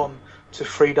moved on to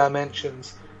 3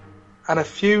 dimensions, and a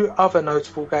few other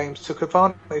notable games took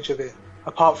advantage of it,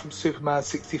 apart from Superman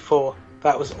 64.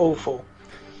 That was awful.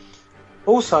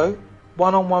 Also,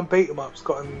 one-on-one beat-em-ups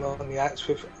got on the axe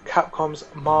with Capcom's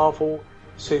Marvel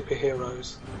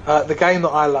Superheroes. The game that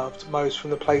I loved most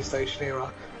from the PlayStation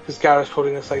era, because Gareth's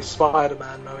probably going to say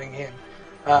Spider-Man knowing him,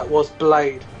 was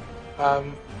Blade.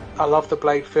 I love the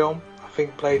Blade film. I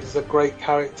think Blade is a great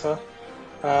character.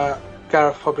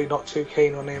 Gareth probably not too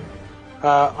keen on him.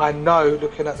 I know,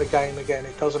 looking at the game again,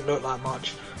 it doesn't look like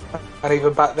much, and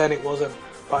even back then it wasn't,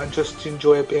 but I just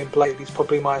enjoy being Blade. He's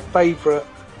probably my favourite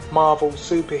Marvel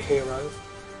superhero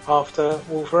after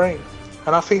Wolverine,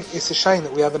 and I think it's a shame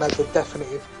that we haven't had the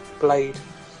definitive Blade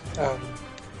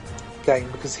game,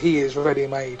 because he is ready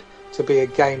made to be a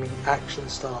gaming action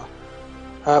star.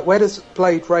 Where does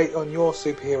Blade rate on your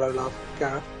superhero love,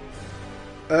 Gareth?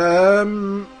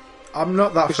 I'm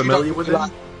not that familiar with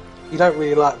him. You don't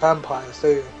really like vampires, do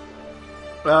you?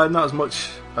 Not as much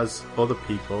as other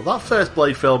people. That first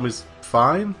Blade film is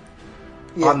fine.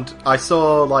 Yeah. And I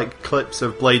saw like clips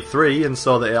of Blade 3 and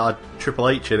saw that it had Triple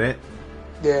H in it.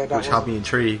 Yeah, which had me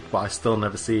intrigued, but I still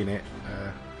never seen it.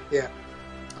 Yeah.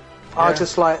 I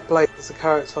just like Blade as a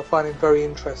character. I find him very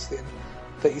interesting.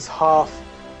 That he's half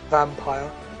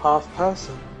vampire, half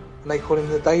person, and they call him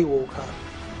the Daywalker.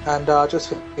 And I just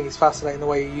think he's fascinating the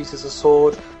way he uses a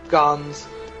sword, guns,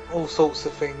 all sorts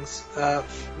of things.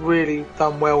 Really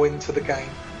done well into the game.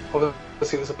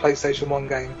 Obviously, it was a PlayStation 1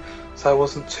 game, so it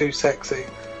wasn't too sexy.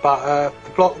 But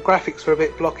the graphics were a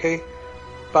bit blocky,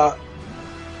 but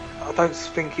I don't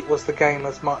think it was the game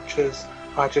as much as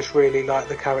I just really like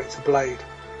the character Blade.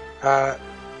 Not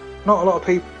a lot of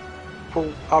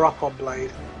people are up on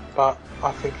Blade, but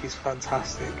I think he's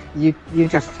fantastic. You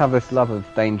just have this love of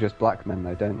dangerous black men,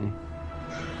 though, don't you?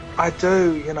 I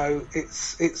do. You know,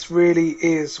 it's really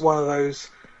is one of those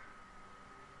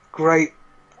great.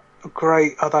 I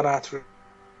don't know how to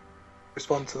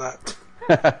respond to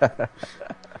that.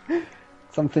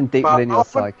 Something deep within your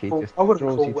psyche. I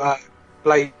wouldn't call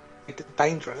Blade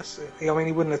dangerous. I mean,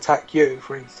 he wouldn't attack you,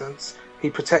 for instance. He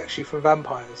protects you from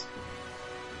vampires.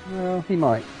 Well, he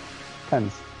might.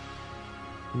 Depends.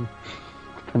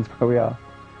 Depends where we are.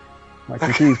 Might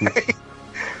confuse me.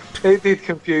 It did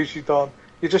confuse you, Don.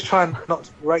 You're just trying not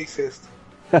to be racist.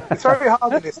 It's very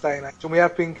hard in this day and age, and we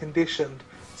have been conditioned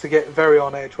to get very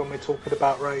on edge when we're talking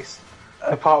about race,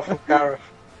 apart from Gareth.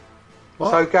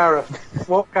 What? So, Gareth,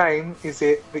 what game is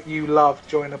it that you loved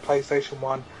during the PlayStation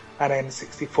 1 and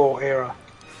N64 era?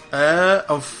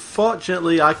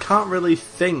 Unfortunately, I can't really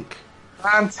think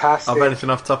Fantastic. of anything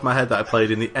off the top of my head that I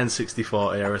played in the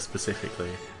N64 era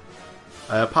specifically.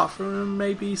 Apart from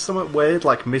maybe somewhat weird,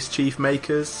 like Mischief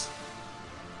Makers.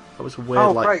 That was weird.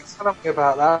 Oh, great! Tell me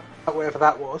about that. Whatever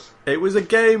that was. It was a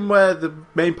game where the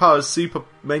main character's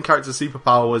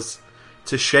superpower was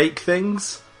to shake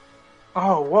things.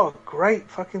 Oh, what a great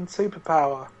fucking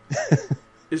superpower!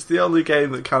 It's the only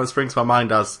game that kind of springs to my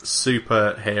mind as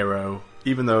superhero,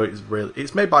 even though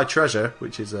it's made by Treasure,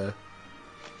 which is a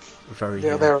very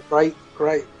they're a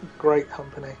great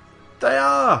company. They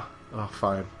are. Oh,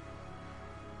 fine.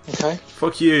 Okay.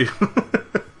 Fuck you.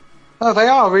 No, they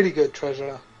are really good,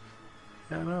 Treasure.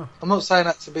 Yeah, I know. I'm not saying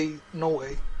that to be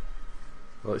naughty.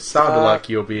 Well, it sounded like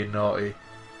you were being naughty.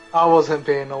 I wasn't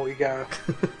being naughty, Gareth.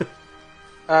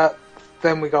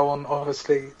 Then we go on,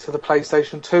 obviously, to the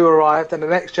PlayStation 2 arrived, and the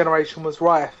next generation was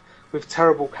rife with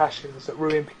terrible cash-ins that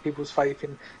ruined people's faith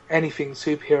in anything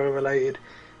superhero-related.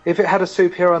 If it had a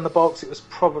superhero in the box, it was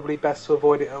probably best to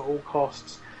avoid it at all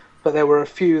costs, but there were a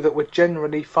few that were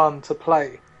generally fun to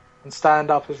play. and stand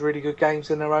up as really good games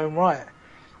in their own right.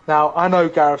 Now, I know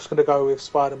Gareth's going to go with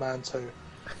Spider-Man 2.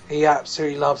 He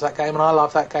absolutely loves that game, and I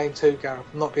love that game too, Gareth.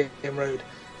 I'm not being rude.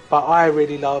 But I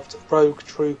really loved Rogue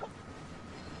Trooper.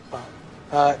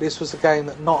 This was a game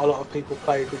that not a lot of people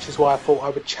played, which is why I thought I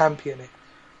would champion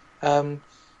it.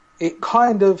 It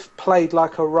kind of played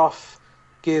like a rough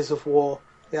Gears of War.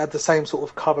 It had the same sort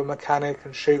of cover mechanic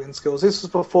and shooting skills. This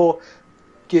was before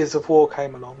Gears of War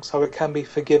came along, so it can be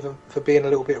forgiven for being a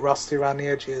little bit rusty around the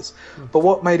edges. But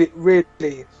what made it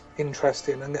really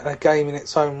interesting, and a game in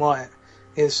its own right,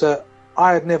 is that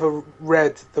I had never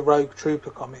read the Rogue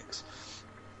Trooper comics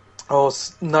or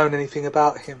known anything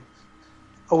about him.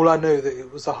 All I knew that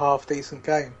it was a half-decent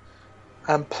game.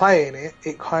 And playing it,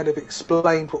 it kind of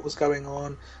explained what was going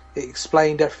on. It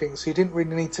explained everything, so you didn't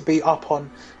really need to be up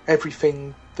on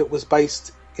everything that was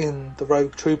based in the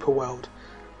Rogue Trooper world.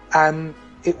 And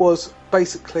it was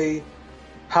basically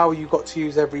how you got to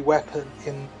use every weapon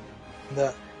in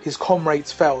that his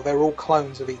comrades fell. They were all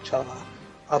clones of each other.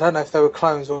 I don't know if they were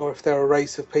clones or if they're a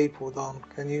race of people, Don.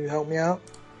 Can you help me out?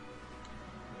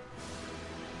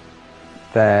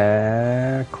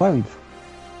 They're clones.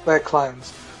 They're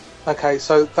clones. Okay,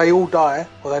 so they all die,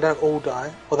 or they don't all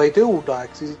die, or they do all die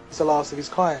because he's the last of his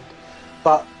kind.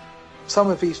 But some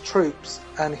of his troops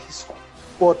and his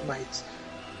squad mates,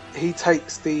 he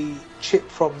takes the chip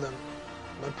from them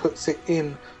and puts it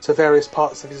in to various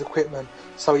parts of his equipment.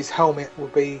 So his helmet will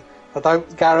be...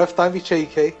 Gareth, don't be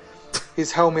cheeky.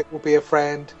 His helmet will be a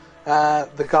friend.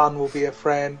 The gun will be a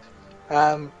friend.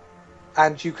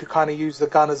 And you could kind of use the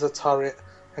gun as a turret,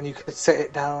 and you could set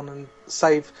it down and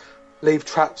leave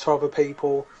traps for other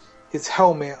people. His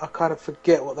helmet, I kind of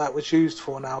forget what that was used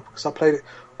for now because I played it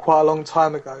quite a long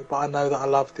time ago, but I know that I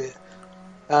loved it.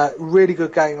 Really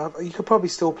good game. You could probably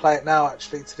still play it now,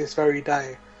 actually, to this very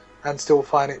day, and still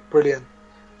find it brilliant.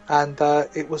 And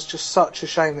it was just such a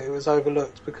shame that it was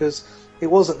overlooked because it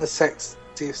wasn't the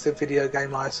sexiest of video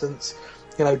game license.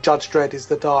 You know, Judge Dredd is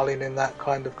the darling in that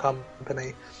kind of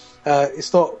company.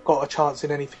 It's not got a chance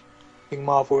in anything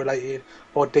Marvel related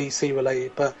or DC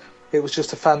related, but it was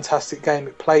just a fantastic game.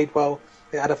 It played well.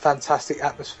 It had a fantastic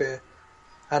atmosphere.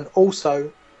 And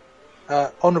also,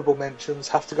 honourable mentions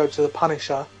have to go to The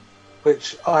Punisher,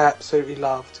 which I absolutely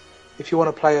loved. If you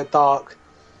want to play a dark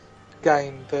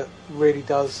game that really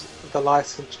does the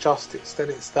license justice, then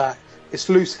it's that. It's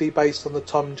loosely based on the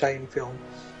Tom Jane film,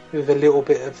 with a little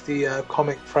bit of the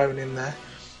comic thrown in there.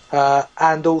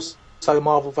 And also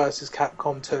Marvel vs.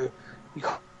 Capcom 2. You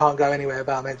can't go anywhere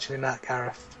without mentioning that,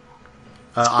 Gareth.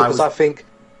 I was going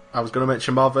to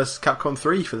mention Marvel vs. Capcom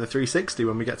 3 for the 360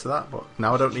 when we get to that, but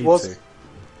now I don't need to.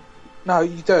 No,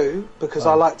 you do, because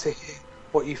I like to hear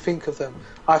what you think of them.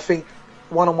 I think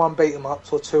one-on-one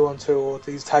beat-em-ups or two-on-two or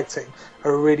these tag team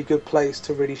are a really good place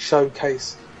to really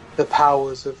showcase the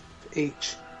powers of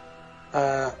each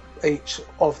of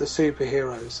the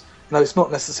superheroes. You know, it's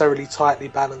not necessarily tightly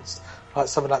balanced like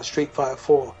something like Street Fighter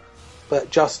 4, but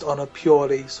just on a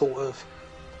purely sort of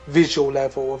visual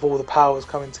level of all the powers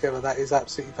coming together, that is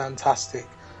absolutely fantastic.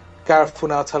 Gareth will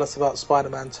now tell us about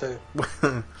Spider-Man 2.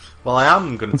 Well, I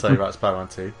am going to tell you about Spider-Man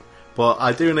 2, but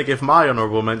I do want to give my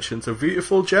honourable mention to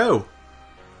Beautiful Joe.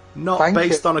 Not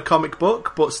based on a comic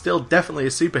book, but still definitely a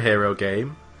superhero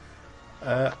game.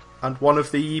 And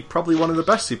probably one of the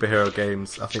best superhero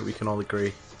games, I think we can all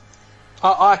agree.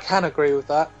 I can agree with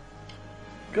that.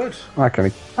 Good. I can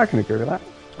agree with that.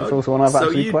 It's also one I've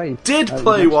actually played. So you did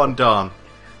play one, Don?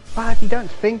 But you don't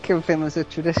think of him as a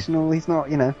traditional... He's not,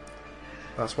 you know...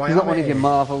 That's why he's not one of your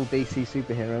Marvel, DC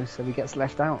superheroes, so he gets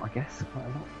left out, I guess. Quite a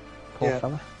lot. Poor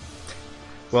fella.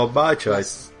 Well, my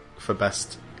choice for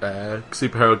best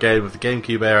superhero game of the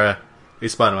GameCube era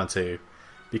is Spider-Man 2.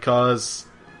 Because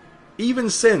even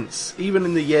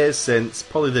in the years since,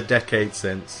 probably the decade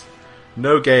since,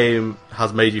 no game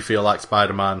has made you feel like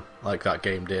Spider-Man like that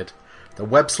game did. The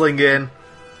web slinging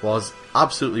was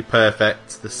absolutely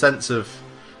perfect. The sense of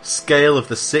scale of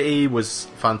the city was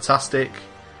fantastic.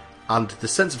 And the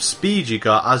sense of speed you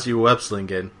got as you were web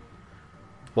slinging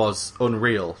was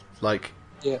unreal.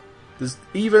 There's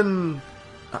even,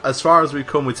 as far as we've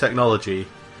come with technology,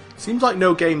 it seems like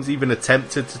no game's even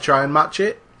attempted to try and match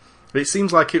it. But it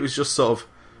seems like it was just sort of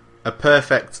a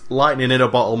perfect lightning in a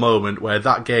bottle moment where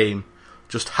that game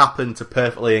just happened to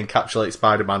perfectly encapsulate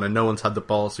Spider-Man, and no one's had the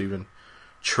balls to even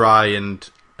try and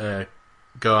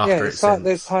go after it. It's like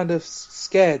they're kind of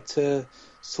scared to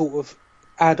sort of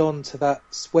add on to that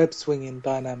web swinging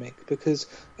dynamic, because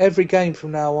every game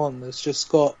from now on has just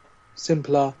got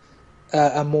simpler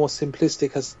and more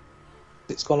simplistic as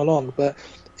it's gone along. But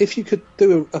if you could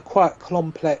do a quite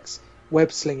complex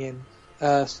web slinging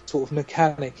sort of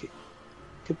mechanic, it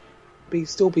could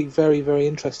still be very, very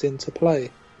interesting to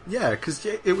play. Yeah, because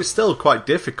it was still quite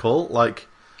difficult. Like,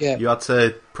 you had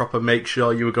to proper make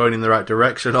sure you were going in the right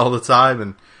direction all the time,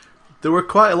 and there were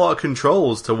quite a lot of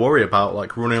controls to worry about,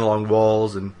 like running along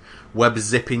walls and web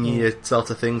zipping you sort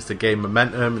of things to gain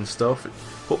momentum and stuff.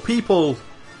 But people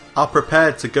are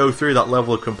prepared to go through that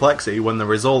level of complexity when the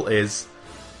result is,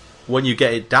 when you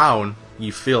get it down,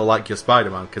 you feel like you're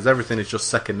Spider-Man, because everything is just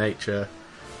second nature.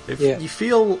 You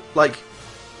feel like,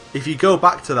 if you go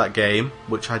back to that game,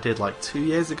 which I did like 2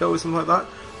 years ago or something like that,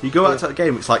 you go back to that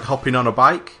game, it's like hopping on a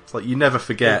bike. It's like you never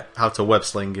forget how to web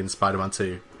sling in Spider-Man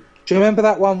 2. Do you remember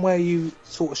that one where you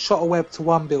sort of shot a web to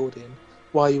one building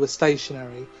while you were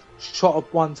stationary,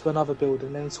 shot one to another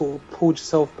building, then sort of pulled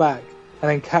yourself back and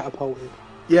then catapulted?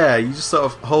 Yeah, you just sort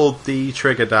of hold the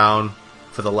trigger down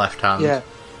for the left hand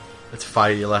to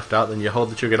fire your left out, then you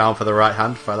hold the trigger down for the right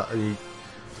hand, fire that, and you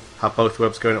have both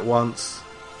webs going at once.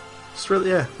 It's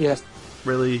really,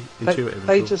 really intuitive.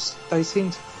 They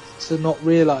seem to not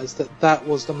realise that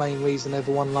was the main reason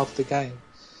everyone loved the game.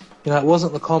 You know, it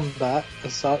wasn't the combat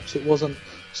as such, it wasn't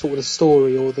sort of the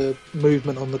story or the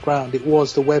movement on the ground, it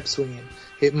was the web swinging.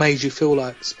 It made you feel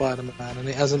like Spider-Man, and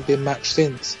it hasn't been matched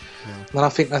since. And I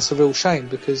think that's a real shame,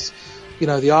 because, you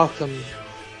know, the Arkham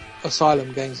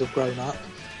Asylum games have grown up,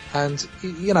 and,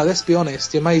 you know, let's be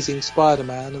honest, the Amazing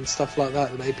Spider-Man and stuff like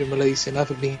that they've been releasing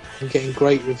haven't been getting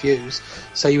great reviews.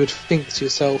 So you would think to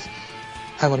yourself,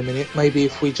 hang on a minute, maybe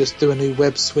if we just do a new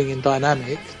web swinging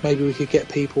dynamic, maybe we could get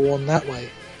people on that way.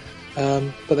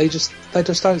 But they just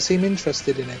don't seem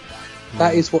interested in it.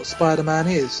 That is what Spider-Man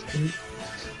is.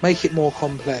 Make it more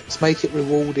complex, make it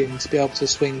rewarding to be able to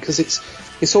swing, because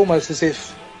it's almost as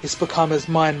if it's become as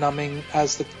mind-numbing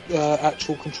as the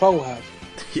actual Control have.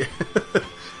 Yeah,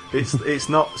 it's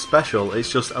not special,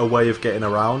 it's just a way of getting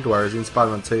around, whereas in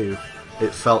Spider-Man 2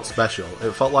 it felt special.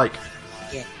 It felt like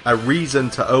a reason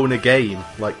to own a game.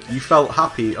 Like, you felt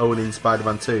happy owning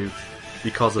Spider-Man 2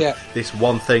 because of this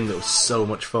one thing that was so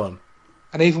much fun.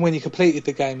 And even when you completed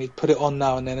the game, you'd put it on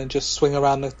now and then and just swing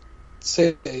around the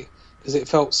city, because it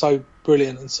felt so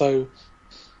brilliant and so...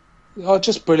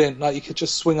 just brilliant. Like, you could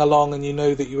just swing along and you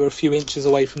knew that you were a few inches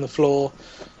away from the floor,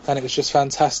 and it was just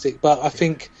fantastic. But I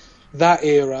think that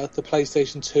era, the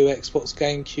PlayStation 2, Xbox,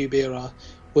 GameCube era,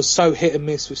 was so hit and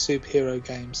miss with superhero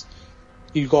games.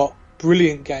 You got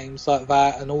brilliant games like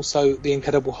that, and also the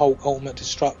Incredible Hulk Ultimate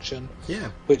Destruction,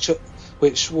 which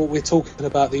what we're talking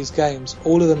about, these games,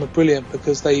 all of them are brilliant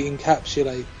because they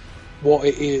encapsulate what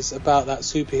it is about that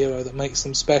superhero that makes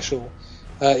them special.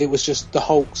 It was just the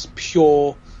Hulk's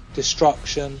pure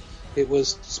destruction, it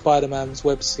was Spider-Man's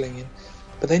web slinging.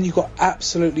 But then you got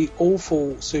absolutely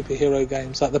awful superhero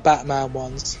games like the Batman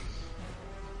ones.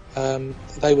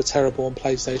 They were terrible on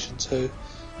PlayStation 2.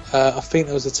 I think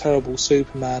there was a terrible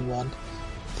Superman one.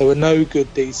 There were no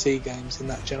good DC games in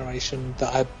that generation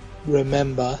that I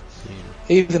remember.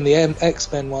 Even the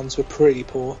X-Men ones were pretty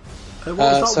poor. What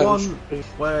was that one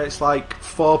where it's like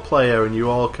 4-player and you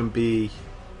all can be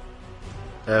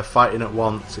fighting at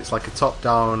once? It's like a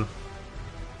top-down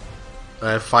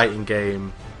fighting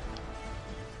game.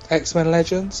 X-Men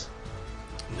Legends?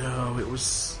 No, it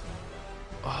was...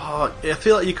 Oh, I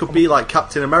feel like you could be like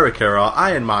Captain America or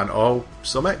Iron Man or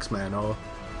some X-Men or...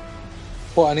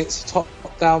 What, and it's a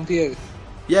top-down view?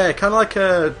 Yeah, kind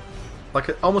of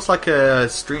almost like a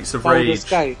Streets of Rage. Baldur's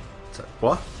Gate?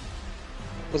 What?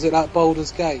 Was it like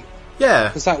Baldur's Gate? Yeah.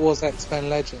 Because that was X-Men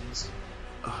Legends.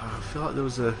 I feel like there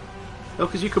was a... No,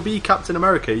 because you could be Captain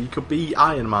America, you could be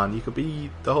Iron Man, you could be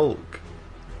the Hulk.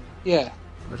 Yeah.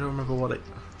 I don't remember what it...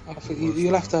 I think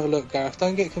you'll have to have a look, Gareth.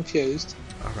 Don't get confused.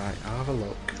 Alright, I'll have a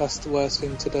look. That's the worst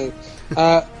thing to do.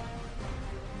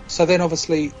 So then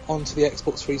obviously onto the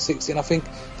Xbox 360, and I think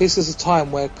this is a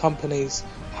time where companies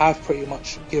have pretty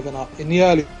much given up. In the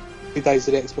early days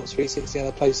of the Xbox 360 and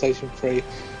the PlayStation 3,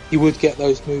 you would get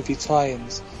those movie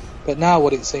tie-ins. But now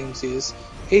what it seems is,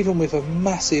 even with a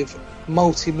massive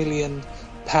multi-million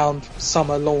pound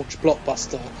summer launch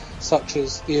blockbuster such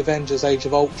as the Avengers Age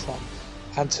of Ultron,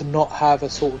 and to not have a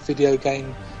sort of video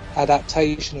game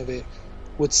adaptation of it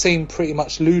would seem pretty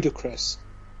much ludicrous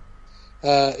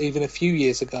even a few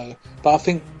years ago. But I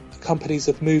think companies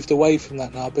have moved away from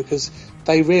that now because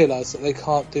they realise that they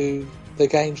can't do the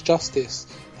games justice.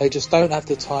 They just don't have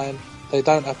the time, they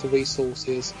don't have the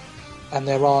resources, and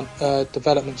there aren't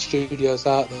development studios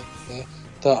out there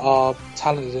that are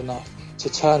talented enough to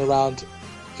turn around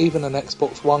even an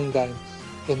Xbox One game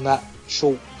in that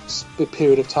short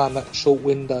period of time, that short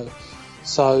window.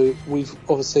 So we've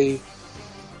obviously,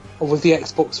 with the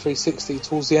Xbox 360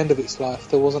 towards the end of its life,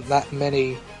 there wasn't that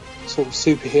many sort of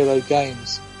superhero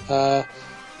games,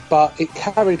 but it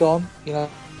carried on. You know,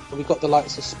 we got the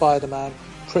likes of Spider-Man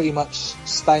pretty much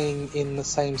staying in the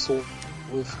same sort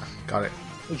of Got it.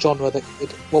 genre that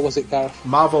what was it, Gareth?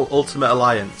 Marvel Ultimate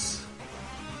Alliance.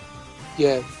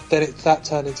 Yeah, then that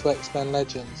turned into X-Men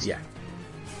Legends. Yeah.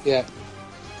 Yeah.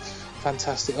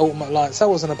 Fantastic. Ultimate Alliance. That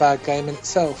wasn't a bad game in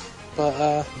itself,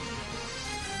 but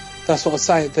that's what I was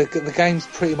saying. The games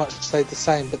pretty much stayed the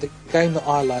same, but the game that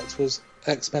I liked was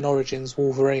X-Men Origins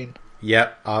Wolverine.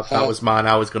 Yep, that was mine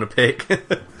I was going to pick.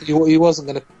 You wasn't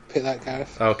going to pick that,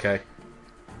 Gareth. Okay.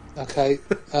 Okay,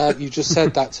 you just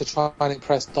said that to try and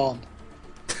impress Don.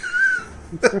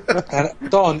 And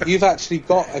Don, you've actually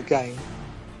got a game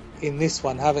in this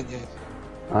one, haven't you?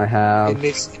 I have. In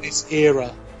this era.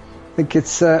 I think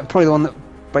it's probably the one that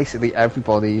basically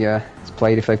everybody has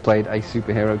played if they've played a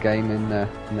superhero game in the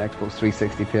Xbox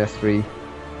 360, PS3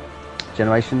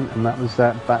 generation, and that was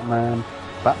Batmam.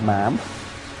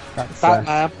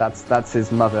 That's that's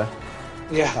his mother.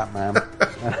 Yeah. Batman.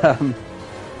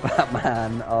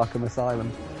 Batman Arkham Asylum,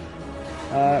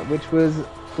 which was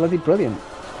bloody brilliant.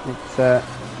 It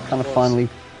kind of finally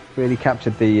really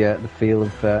captured the feel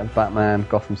of Batman,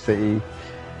 Gotham City,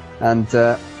 and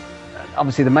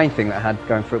obviously the main thing that it had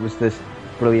going for it was this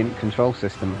brilliant control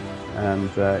system, and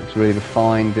it's really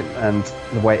refined and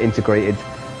the way it integrated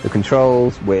the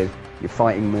controls with your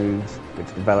fighting moves,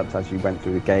 which developed as you went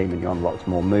through the game and you unlocked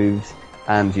more moves,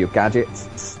 and your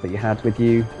gadgets that you had with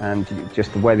you, and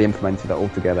just the way they implemented it all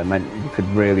together meant you could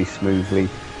really smoothly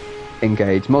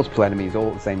engage multiple enemies all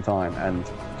at the same time and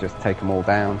just take them all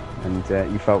down,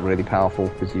 and you felt really powerful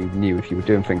because you knew if you were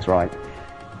doing things right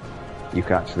you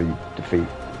could actually defeat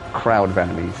a crowd of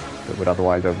enemies that would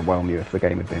otherwise overwhelm you if the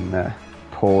game had been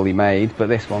poorly made. But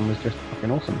this one was just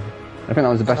fucking awesome. I think that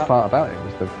was the best part about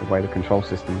it, was the way the control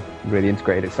system really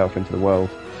integrated itself into the world.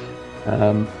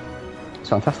 It's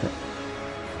fantastic.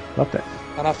 Loved it.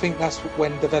 And I think that's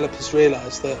when developers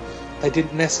realised that they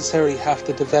didn't necessarily have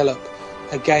to develop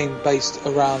a game based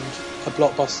around a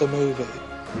blockbuster movie.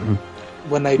 Mm-hmm.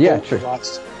 When they bought the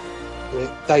rights to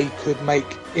it, they could make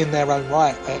in their own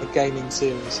right a gaming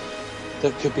series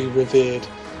that could be revered,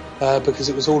 because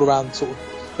it was all around sort of.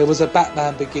 There was a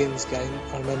Batman Begins game,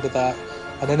 I remember that,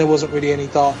 and then there wasn't really any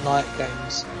Dark Knight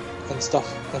games and stuff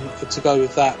and to go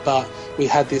with that, but we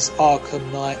had this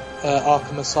Arkham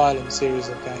Asylum series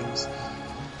of games,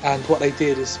 and what they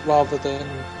did is, rather than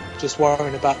just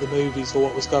worrying about the movies or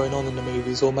what was going on in the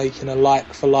movies or making a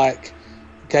like-for-like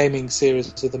gaming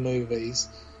series of the movies,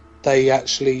 they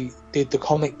actually did the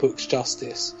comic books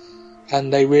justice,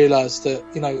 and they realised that,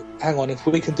 hang on, if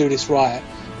we can do this right,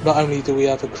 not only do we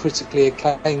have a critically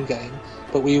acclaimed game,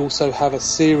 but we also have a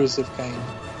series of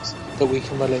games that we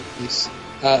can release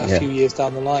a few years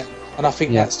down the line. And I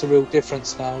think that's the real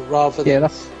difference now, rather than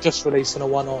just releasing a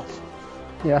one-off.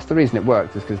 Yeah, that's the reason it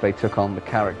worked, is because they took on the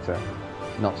character,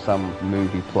 not some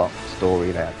movie plot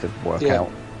story they had to work out.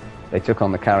 They took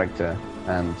on the character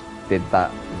and did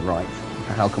that right.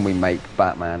 How can we make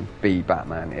Batman be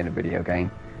Batman in a video game?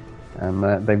 And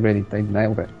they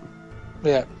nailed it.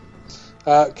 Yeah.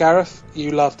 Gareth,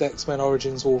 you loved X-Men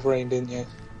Origins Wolverine, didn't you?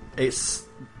 It's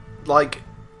like,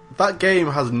 that game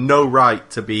has no right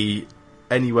to be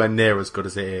anywhere near as good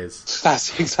as it is.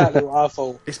 That's exactly what I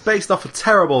thought. It's based off a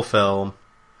terrible film.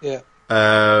 Yeah.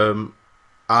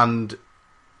 And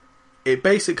it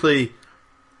basically,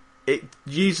 it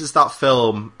uses that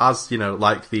film as,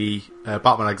 like the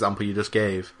Batman example you just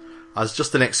gave, as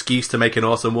just an excuse to make an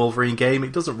awesome Wolverine game.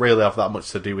 It doesn't really have that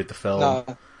much to do with the film.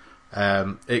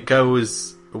 No. It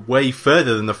goes way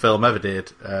further than the film ever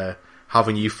did,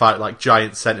 having you fight like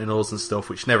giant sentinels and stuff,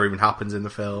 which never even happens in the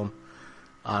film.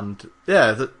 And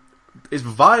it's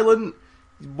violent.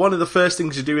 One of the first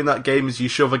things you do in that game is you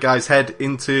shove a guy's head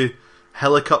into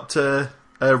helicopter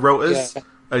rotors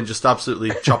and just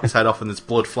absolutely chop his head off, and there's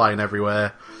blood flying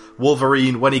everywhere.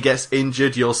 Wolverine, when he gets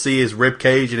injured, you'll see his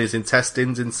ribcage and his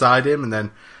intestines inside him, and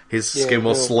then his skin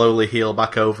will slowly heal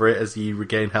back over it as you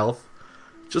regain health.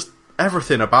 Just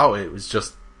everything about it was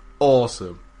just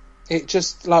awesome. It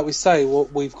just, like we say,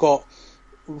 what we've got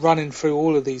running through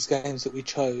all of these games that we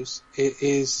chose, it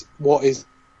is what is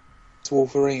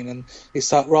Wolverine, and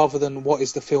it's like, rather than what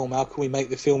is the film, how can we make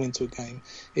the film into a game,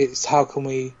 it's how can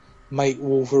we make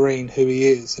Wolverine who he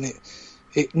is. And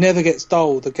it never gets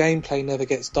dull. The gameplay never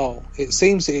gets dull. It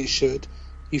seems that it should,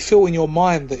 you feel in your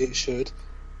mind that it should,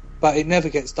 but it never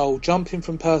gets dull. Jumping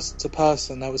from person to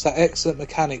person, there was that excellent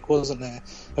mechanic, wasn't there,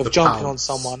 of jumping on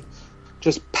someone,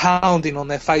 just pounding on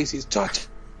their faces, and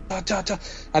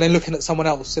then looking at someone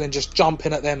else and then just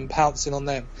jumping at them, pouncing on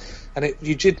them. and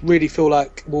you did really feel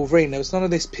like Wolverine. There was none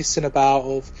of this pissing about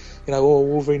of,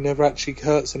 Wolverine never actually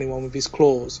hurts anyone with his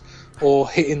claws, or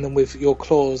hitting them with your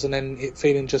claws and then it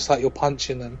feeling just like you're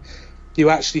punching them. You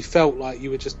actually felt like you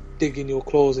were just digging your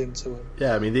claws into them.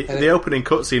 Yeah, I mean, the opening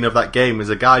cutscene of that game is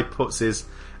a guy puts his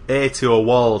ear to a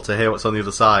wall to hear what's on the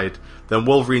other side, then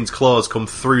Wolverine's claws come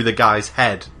through the guy's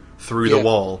head, through the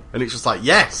wall, and it's just like,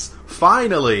 yes,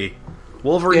 finally!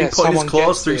 Wolverine putting his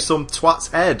claws through some twat's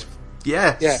head.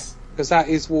 Yes! Yeah, because that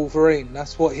is Wolverine.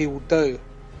 That's what he will do.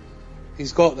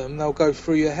 He's got them, they'll go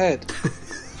through your head.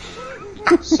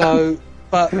 So,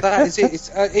 but that is it.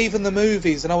 It's, even the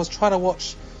movies, and I was trying to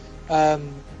watch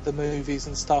the movies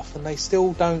and stuff, and they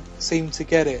still don't seem to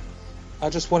get it. I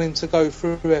just want him to go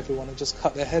through everyone and just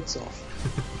cut their heads off.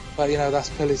 But that's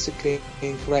politically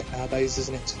incorrect nowadays,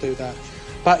 isn't it, to do that?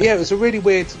 But yeah, it was a really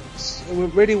weird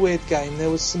game. There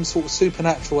was some sort of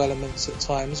supernatural elements at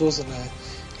times, wasn't there?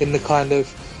 In the kind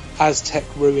of Aztec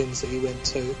ruins that he went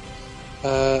to.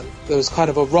 There was kind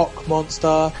of a rock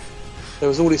monster. There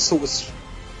was all this sort of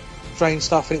strange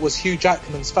stuff, and it was Hugh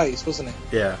Jackman's face, wasn't it?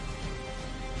 Yeah.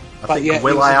 I think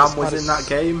Will.i.am was in that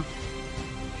game.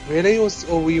 Really?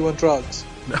 Or were you on drugs?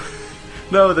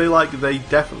 No, they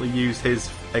definitely used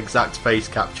his exact face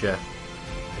capture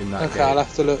in that game.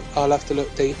 I'll have to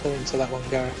look deeper into that one,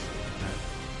 Gareth.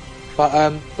 But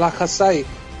like I say,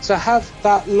 to have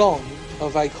that long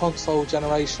of a console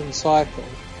generation cycle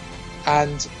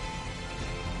and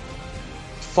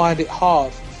find it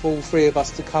hard for all three of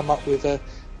us to come up with a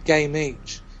game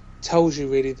each tells you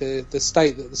really the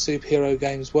state that the superhero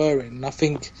games were in. And I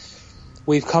think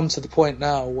we've come to the point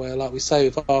now where, like we say,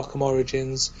 with Arkham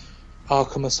Origins,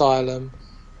 Arkham Asylum,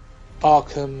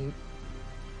 Arkham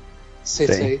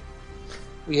City,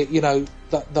 I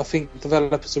think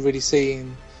developers are really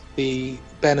seeing the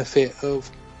benefit of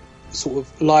sort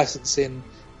of licensing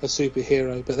a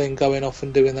superhero, but then going off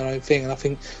and doing their own thing. And I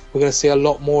think we're going to see a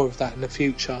lot more of that in the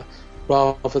future,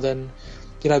 rather than,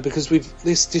 because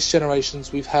this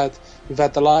generations we've had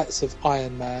the likes of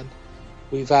Iron Man,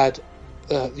 we've had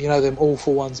them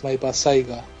awful ones made by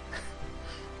Sega.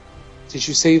 Did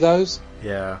you see those?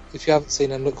 Yeah. If you haven't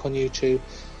seen them, look on YouTube.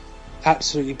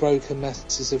 Absolutely broken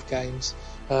messes of games.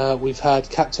 We've had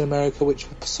Captain America, which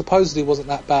supposedly wasn't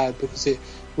that bad because it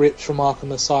ripped from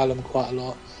Arkham Asylum quite a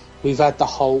lot. We've had the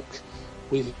Hulk.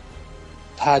 We've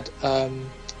had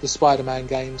the Spider-Man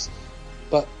games.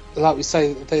 But like we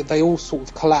say, they all sort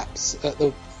of collapse at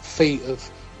the feet of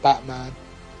Batman.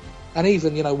 And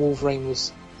even, Wolverine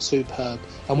was superb.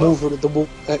 And Wolverine,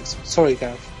 sorry,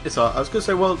 Gareth. It's all right. I was going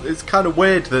to say, it's kind of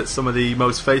weird that some of the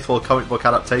most faithful comic book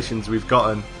adaptations we've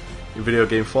gotten in video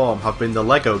game form have been the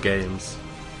Lego games.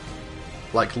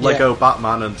 Like Lego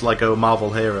Batman and Lego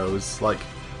Marvel Heroes. Like,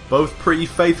 both pretty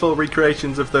faithful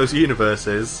recreations of those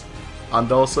universes,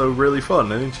 and also really fun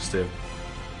and interesting.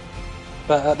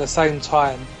 But at the same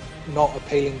time, not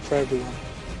appealing for everyone.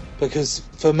 Because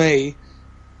for me,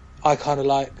 I kind of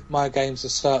like my games a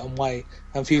certain way.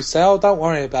 And if you say, oh, don't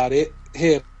worry about it,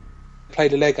 here, play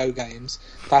the Lego games,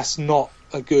 that's not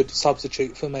a good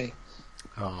substitute for me.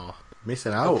 Oh,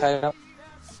 missing out. Okay,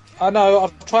 I know,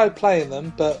 I've tried playing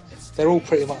them, but they're all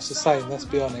pretty much the same, let's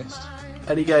be honest.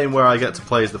 Any game where I get to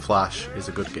play as the Flash is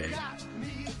a good game.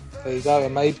 There you go,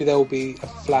 and maybe there will be a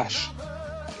Flash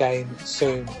game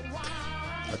soon.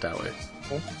 I doubt it.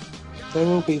 Okay. There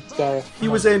will be, Gareth. He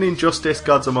was in Injustice,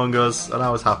 Gods Among Us, and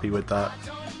I was happy with that.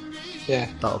 Yeah.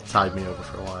 That'll tide me over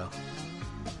for a while.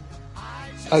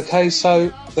 Okay,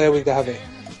 so there we have it.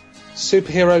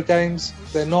 Superhero games,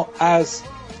 they're not as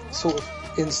sort of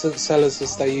instant sellers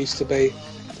as they used to be.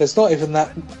 There's not even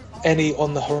that any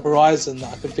on the horizon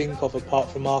that I can think of apart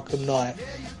from Arkham Knight.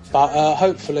 But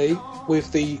hopefully,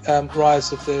 with the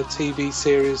rise of the TV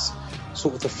series,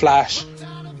 sort of the Flash,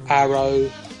 Arrow,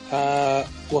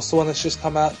 what's the one that's just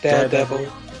come out? Daredevil.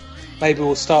 Maybe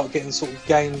we'll start getting sort of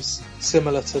games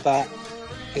similar to that,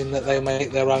 in that they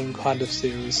make their own kind of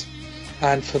series.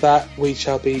 And for that, we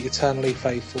shall be eternally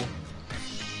faithful.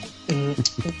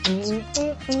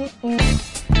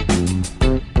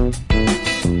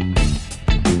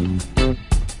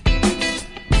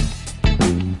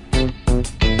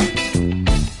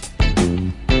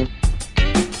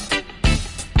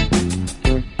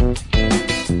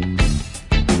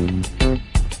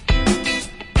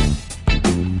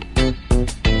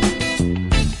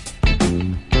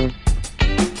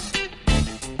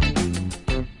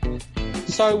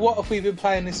 So what have we been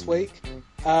playing this week?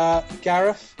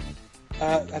 Gareth,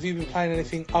 have you been playing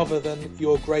anything other than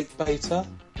your great beta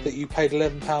that you paid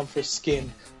 £11 for a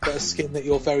skin, but a skin that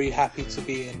you're very happy to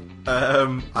be in?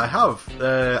 I have.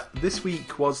 This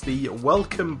week was the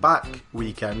Welcome Back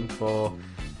weekend for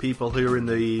people who are in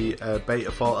the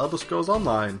beta for Elder Scrolls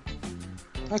Online.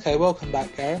 Okay, welcome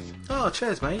back, Gareth. Oh,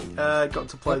 cheers, mate. Got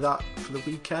to play that for the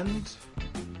weekend.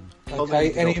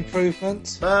 Okay, any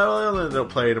improvements? Well, I ended up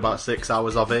playing about 6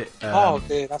 hours of it. Oh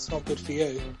dear, that's not good for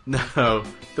you. No,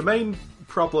 the main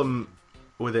problem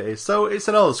with it is, so it's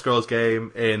an Elder Scrolls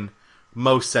game in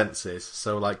most senses.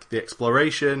 So, like, the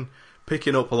exploration,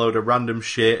 picking up a load of random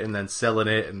shit and then selling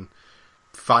it and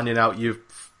finding out your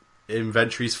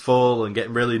inventory's full and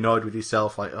getting really annoyed with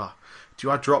yourself, like, oh, do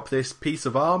I drop this piece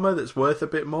of armour that's worth a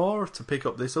bit more to pick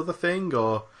up this other thing,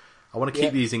 or I want to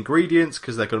keep these ingredients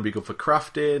because they're going to be good for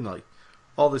crafting, like,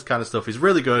 all this kind of stuff is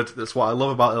really good. That's what I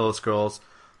love about Elder Scrolls.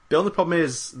 The only problem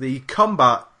is the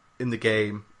combat in the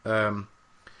game,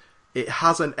 it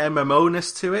has an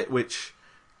MMO-ness to it, which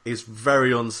is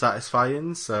very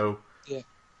unsatisfying, so...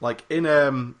 Like, in,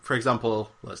 for example,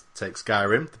 let's take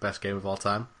Skyrim, the best game of all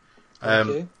time.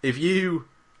 If you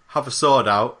have a sword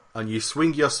out, and you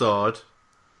swing your sword,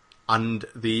 and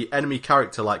the enemy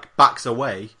character, like, backs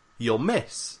away, you'll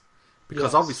miss.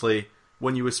 Because obviously,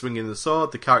 when you were swinging the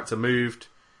sword, the character moved,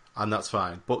 and that's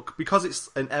fine. But because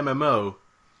it's an MMO,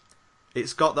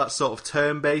 it's got that sort of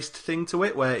turn-based thing to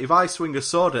it, where if I swing a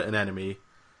sword at an enemy,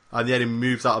 and the enemy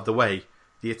moves out of the way,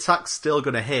 the attack's still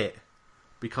going to hit,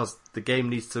 because the game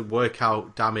needs to work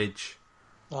out damage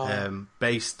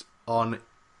based on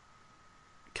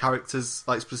characters,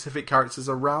 like specific characters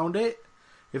around it,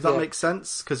 if that makes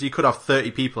sense. Because you could have 30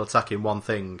 people attacking one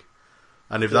thing,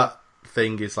 and if that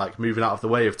thing is like moving out of the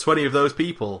way of 20 of those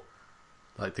people,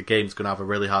 like the game's going to have a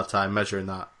really hard time measuring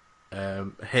that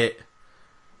hit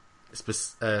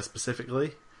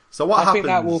specifically. So what happens? I think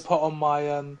that will put on my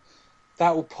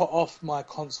that will put off my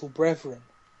console brethren.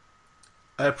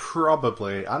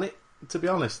 Probably, and to be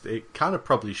honest, it kind of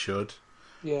probably should.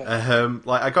 Yeah.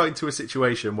 Like, I got into a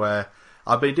situation where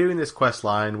I've been doing this quest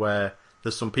line where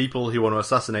there's some people who want to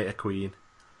assassinate a queen,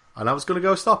 and I was going to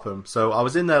go stop them. So I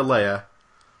was in their lair,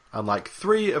 and like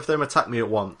 3 of them attacked me at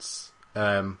once.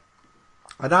 And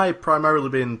I primarily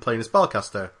been playing a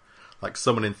spellcaster, like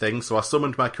summoning things. So I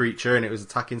summoned my creature, and it was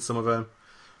attacking some of them.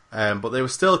 But they were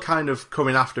still kind of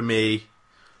coming after me,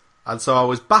 and so I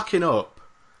was backing up.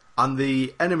 And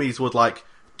the enemies would, like,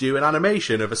 do an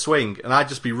animation of a swing, and I'd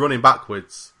just be running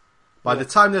backwards. By the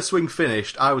time their swing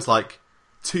finished, I was, like,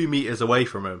 2 meters away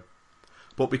from them.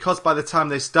 But because by the time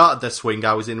they started their swing,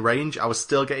 I was in range, I was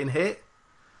still getting hit.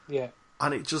 Yeah.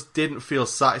 And it just didn't feel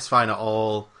satisfying at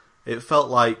all. It felt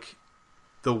like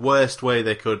the worst way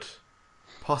they could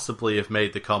possibly have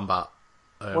made the combat.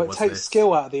 Well, it takes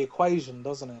skill out of the equation,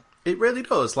 doesn't it? It really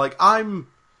does. Like, I'm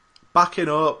backing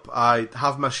up, I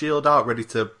have my shield out ready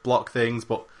to block things,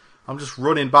 but I'm just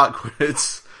running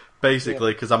backwards,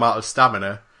 basically, because I'm out of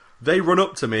stamina. They run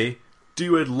up to me,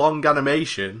 do a long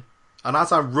animation, and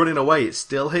as I'm running away, it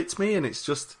still hits me, and it's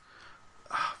just...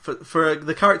 For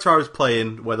the character I was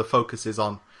playing, where the focus is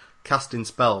on casting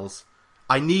spells,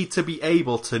 I need to be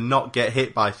able to not get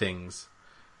hit by things,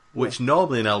 which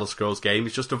normally in Elder Scrolls game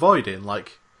is just avoiding,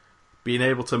 like being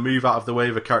able to move out of the way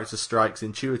of a character's strikes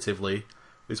intuitively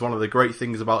is one of the great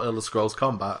things about Elder Scrolls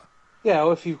combat. Yeah,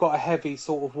 or if you've got a heavy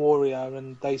sort of warrior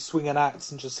and they swing an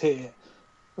axe and just hit it.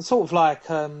 It's sort of like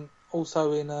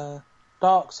also in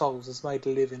Dark Souls has made a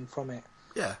living from it.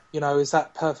 Yeah. You know, is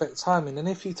that perfect timing. And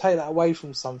if you take that away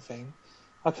from something,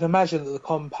 I can imagine that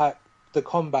the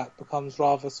combat becomes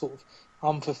rather sort of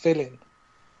unfulfilling.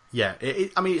 Yeah,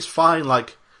 I mean, it's fine,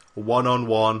 like,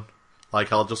 one-on-one.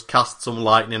 Like, I'll just cast some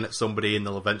lightning at somebody and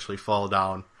they'll eventually fall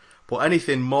down. But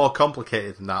anything more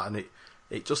complicated than that, and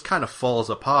it just kind of falls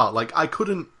apart. Like, I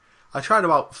tried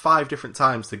about 5 different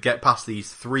times to get past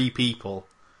these 3 people,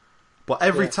 but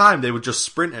every time they would just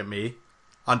sprint at me,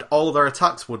 and all their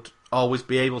attacks would always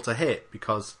be able to hit,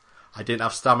 because I didn't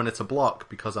have stamina to block,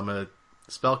 because I'm a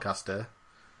spellcaster.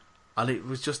 And it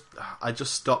was just, I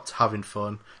just stopped having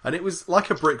fun. And it was like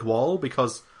a brick wall,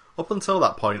 because up until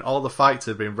that point, all the fights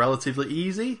had been relatively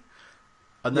easy.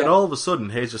 And then all of a sudden,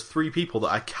 here's just 3 people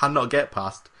that I cannot get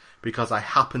past because I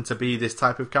happen to be this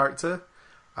type of character.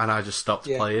 And I just stopped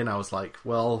playing. I was like,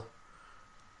 well,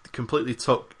 it completely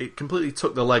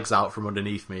took the legs out from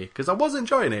underneath me, because I was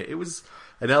enjoying it. It was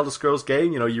an Elder Scrolls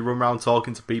game, you know, you run around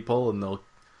talking to people and they'll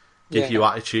give you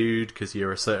attitude because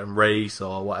you're a certain race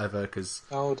or whatever, because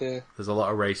there's a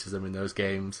lot of racism in those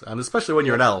games. And especially when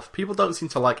you're an elf. People don't seem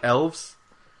to like elves.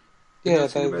 Yeah,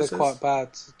 they're quite bad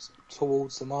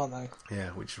towards them, aren't they? Yeah,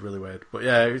 which is really weird. But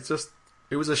yeah,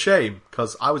 it was a shame,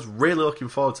 because I was really looking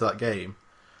forward to that game.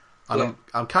 And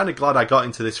I'm kind of glad I got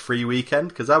into this free weekend,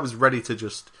 because I was ready to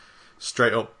just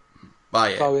straight up buy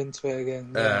it. Go into it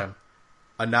again. Yeah.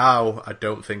 And now I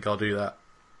don't think I'll do that.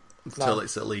 Until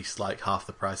it's at least like half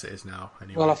the price it is now.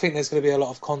 Anyway. Well, I think there's going to be a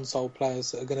lot of console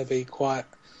players that are going to be quite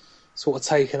sort of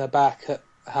taken aback at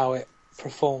how it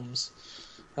performs,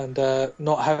 and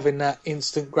not having that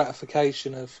instant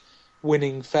gratification of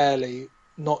winning fairly,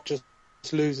 not just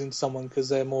losing someone because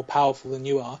they're more powerful than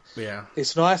you are. Yeah,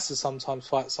 it's nice to sometimes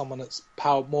fight someone that's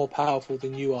more powerful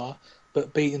than you are,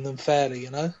 but beating them fairly,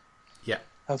 you know. Yeah,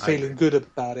 and feeling good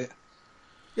about it.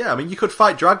 Yeah, I mean, you could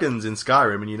fight dragons in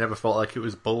Skyrim and you never felt like it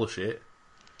was bullshit.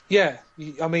 Yeah,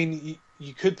 I mean,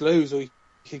 you could lose or you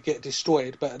could get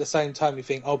destroyed, but at the same time you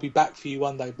think, I'll be back for you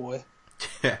one day, boy.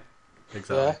 Yeah,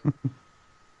 exactly. Yeah?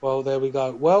 Well, there we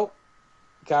go. Well,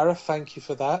 Gareth, thank you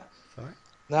for that. Sorry.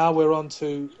 Now we're on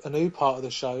to a new part of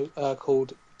the show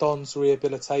called Don's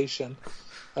Rehabilitation,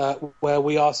 where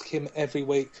we ask him every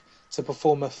week to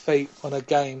perform a feat on a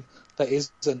game that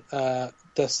isn't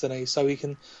Destiny, so he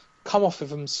can come off of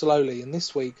them slowly. And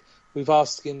this week we've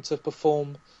asked him to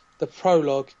perform the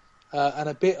prologue and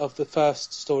a bit of the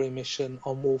first story mission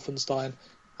on Wolfenstein,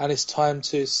 and it's time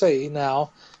to see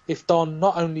now if Don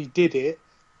not only did it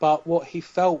but what he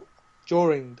felt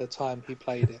during the time he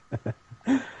played it.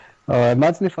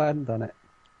 Imagine if I hadn't done it.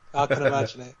 I can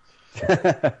imagine it.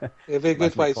 It'd be a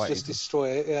good way to just destroy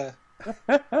it, yeah.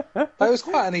 But it was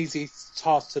quite an easy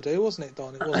task to do, wasn't it,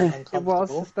 Don? It wasn't uncomfortable. It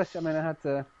was, especially, I mean,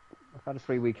 I've had a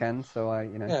free weekend, so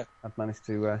I've managed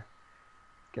to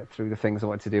get through the things I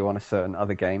wanted to do on a certain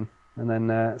other game. And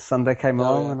then Sunday came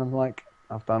along, and I'm like,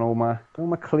 I've done all my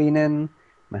cleaning.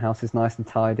 My house is nice and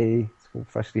tidy. It's all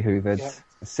freshly hoovered. Yeah.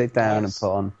 I sit down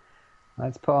and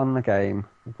let's put on a game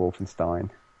of Wolfenstein.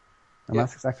 And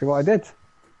that's exactly what I did.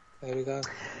 There we go.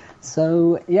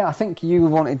 So, yeah, I think you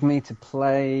wanted me to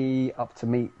play up to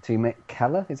meet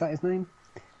Keller. Is that his name?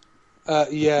 Yeah.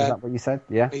 Is that what you said?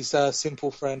 Yeah. He's a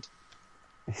simple friend.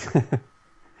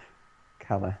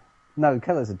 Keller. No,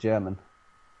 Keller's a German.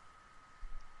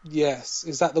 Yes.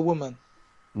 Is that the woman?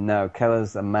 No,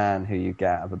 Keller's a man who you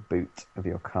get out of a boot of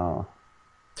your car.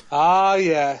 Ah,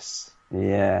 yes.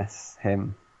 Yes,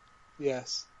 him.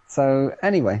 Yes. So,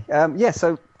 anyway,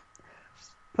 so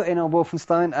put in on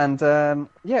Wolfenstein, and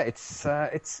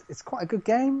it's quite a good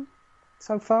game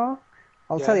so far.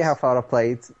 I'll tell you how far I've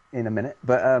played in a minute,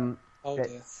 but it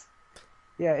is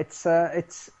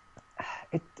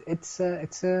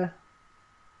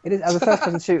as a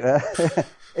first-person shooter.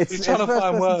 You're trying to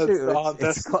find words that aren't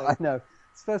Destiny. I know.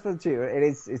 It's a first-person shooter.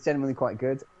 It's genuinely quite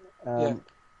good.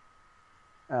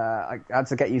 I had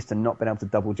to get used to not being able to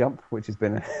double jump, which has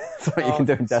been something you can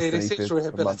do in Destiny. This is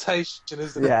rehabilitation,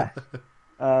 isn't it? Yeah.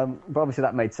 But obviously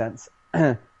that made sense.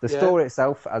 The story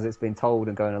itself, as it's been told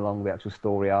and going along the actual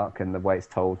story arc and the way it's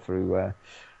told through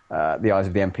the eyes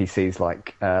of the NPCs,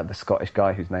 like the Scottish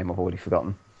guy whose name I've already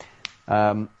forgotten.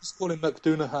 Let's call him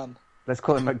McDoonahan. Let's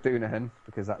call him McDoonahan,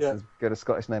 because that's as good a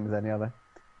Scottish name as any other.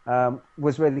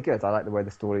 Was really good. I like the way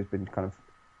the story's been kind of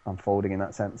unfolding in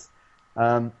that sense.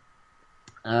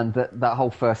 And that whole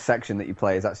first section that you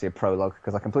play is actually a prologue,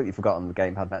 because I completely forgotten the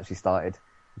game hadn't actually started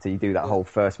until you do that whole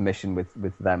first mission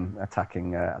with them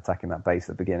attacking that base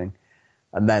at the beginning.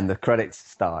 And then the credits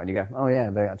start and you go, oh yeah,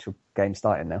 the actual game's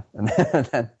starting now. And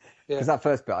then, because that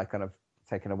first bit I kind of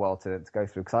taken a while to go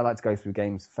through, because I like to go through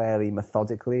games fairly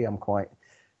methodically.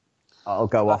 I'll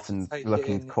go off and look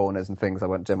in corners and things. I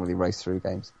won't generally race through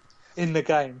games. In the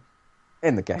game?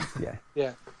 In the game, yeah.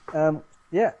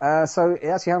 Yeah. So it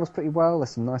actually handles pretty well. There's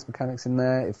some nice mechanics in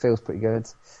there. It feels pretty good.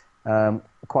 I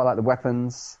quite like the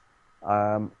weapons.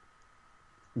 The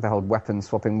whole weapon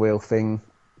swapping wheel thing,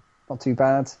 not too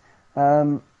bad.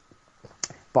 But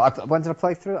when did I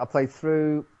play through? I played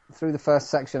through the first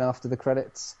section after the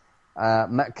credits.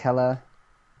 Met Keller,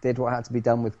 did what had to be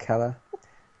done with Keller.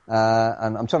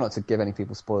 And I'm trying not to give any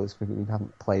people spoilers if you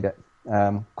haven't played it.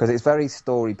 Because it's very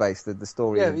story based. The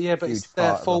story is a but huge it's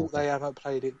their part fault they haven't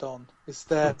played it, Don. It's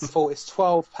their fault. It's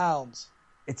 £12.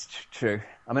 It's true.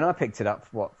 I mean, I picked it up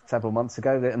several months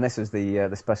ago, and this was the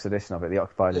special edition of it, the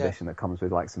Occupied edition that comes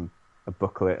with like a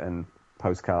booklet and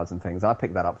postcards and things. I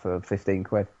picked that up for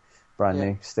 £15, brand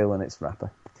new, still in its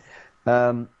wrapper.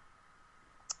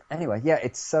 Anyway,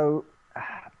 it's so.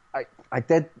 I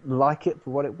did like it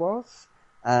for what it was,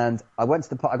 and I got to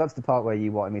the part where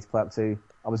you wanted me to play up to.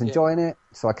 I was enjoying it,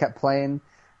 so I kept playing,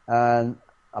 and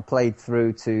I played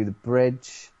through to the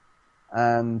bridge,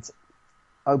 and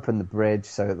opened the bridge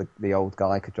so that the old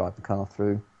guy could drive the car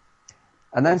through.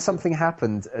 And then something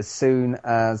happened as soon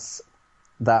as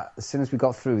we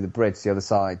got through the bridge to the other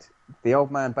side. The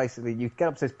old man basically, you get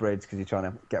up to this bridge because you're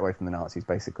trying to get away from the Nazis,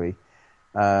 basically.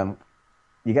 You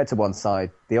get to one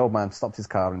side, the old man stops his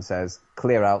car and says,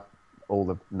 clear out all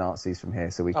the Nazis from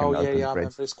here so we can open the bridge. I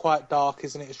remember. It's quite dark,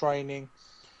 isn't it? It's raining.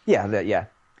 Yeah.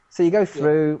 So you go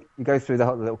through the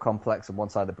whole little complex on one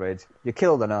side of the bridge. You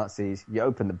kill the Nazis. You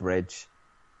open the bridge,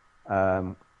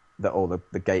 the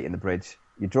gate in the bridge.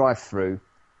 You drive through.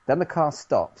 Then the car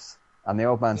stops, and the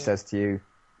old man says to you,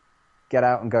 "Get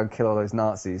out and go and kill all those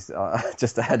Nazis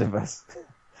just ahead of us."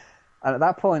 And at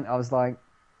that point, I was like,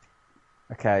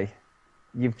 "Okay,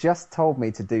 you've just told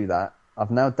me to do that. I've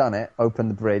now done it. Opened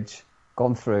the bridge,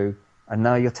 gone through, and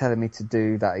now you're telling me to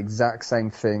do that exact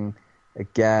same thing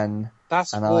again."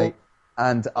 That's I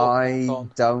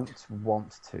don't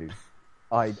want to.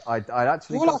 I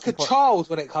actually you're like a child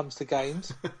when it comes to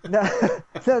games. No,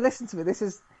 listen to me. This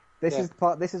is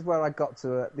where I got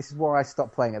to. This is where I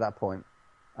stopped playing at that point,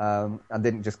 and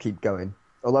didn't just keep going.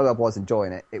 Although I was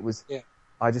enjoying it, it was. Yeah.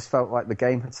 I just felt like the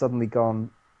game had suddenly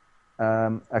gone.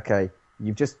 Okay,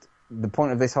 the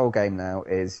point of this whole game now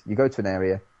is you go to an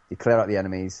area, you clear out the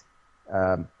enemies.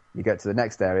 You get to the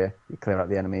next area, you clear out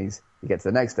the enemies. You get to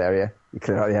the next area, you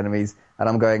clear out the enemies, and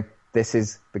I'm going, this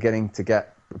is beginning to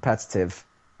get repetitive,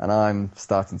 and I'm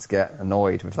starting to get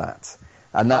annoyed with that.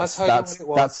 And that's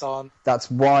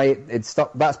why it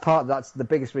stopped. That's the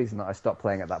biggest reason that I stopped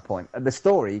playing at that point. And the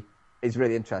story is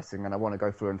really interesting, and I want to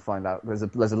go through and find out. There's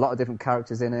a lot of different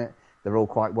characters in it. They're all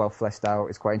quite well fleshed out.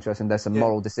 It's quite interesting. There's some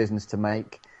moral decisions to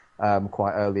make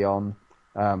quite early on,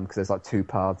 because there's like 2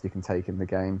 paths you can take in the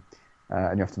game,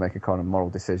 and you have to make a kind of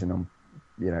moral decision on,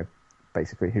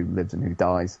 basically who lives and who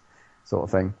dies, sort of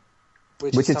thing,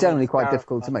 which is generally quite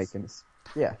difficult to make. And it's,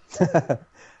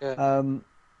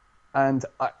 and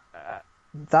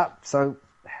so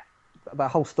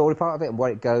that whole story part of it and where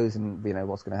it goes and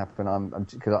what's going to happen.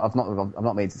 Because I'm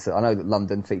not made to. I know that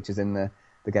London features in the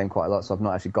game quite a lot, so I've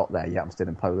not actually got there yet. I'm still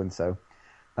in Poland, so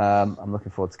I'm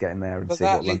looking forward to getting there and see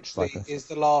what London's like. But that literally is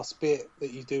the last bit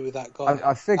that you do with that guy.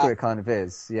 I figure it kind of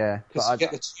is, yeah. Because you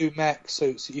get the 2 mech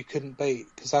suits that you couldn't beat,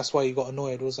 because that's why you got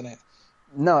annoyed, wasn't it?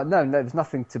 No, there's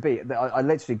nothing to beat. I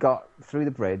literally got through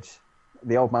the bridge.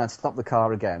 The old man stopped the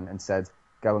car again and said,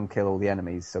 "Go and kill all the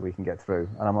enemies so we can get through."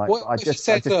 And I'm like, look, I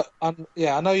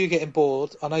know you're getting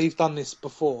bored. I know you've done this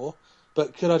before,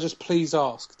 but could I just please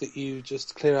ask that you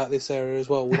just clear out this area as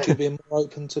well? Would you be more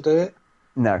open to do it?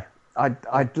 No. I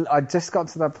just got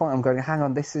to that point. I'm going, hang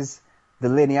on, this is the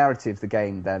linearity of the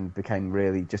game. Then became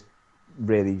really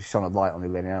shone a light on the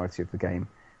linearity of the game,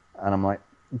 and I'm like,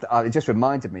 it just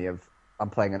reminded me of I'm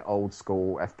playing an old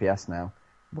school FPS now,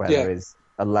 where there is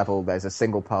a level, there's a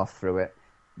single path through it.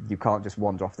 You can't just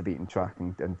wander off the beaten track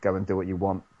and go and do what you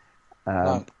want.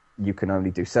 No. You can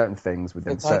only do certain things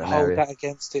within certain areas. Don't hold that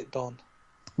against it, Don.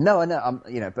 No, I know.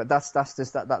 But that's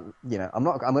just that. I'm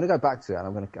going to go back to it, and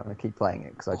I'm going to keep playing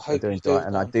it because I do enjoy it,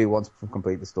 and I do want to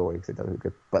complete the story because it does look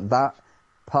good. But that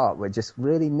part where it just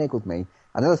really niggled me.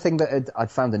 Another thing that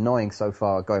I'd found annoying so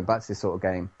far, going back to this sort of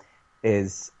game,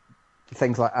 is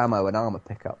things like ammo and armor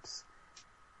pickups,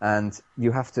 and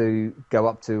you have to go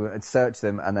up to and search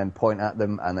them, and then point at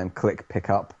them, and then click pick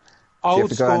up.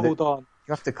 Old school, Don.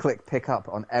 You have to click pick up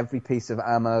on every piece of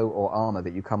ammo or armor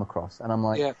that you come across. And I'm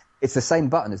like, it's the same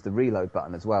button as the reload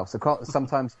button as well. So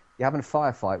sometimes you're having a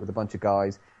firefight with a bunch of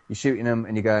guys, you're shooting them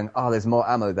and you're going, oh, there's more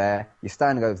ammo there. You're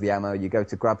standing over the ammo, you go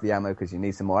to grab the ammo because you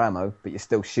need some more ammo, but you're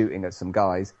still shooting at some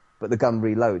guys, but the gun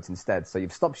reloads instead. So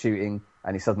you've stopped shooting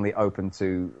and you're suddenly open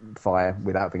to fire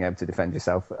without being able to defend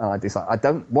yourself. And I decide, I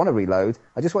don't want to reload.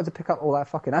 I just want to pick up all that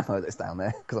fucking ammo that's down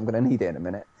there because I'm going to need it in a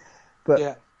minute.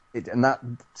 But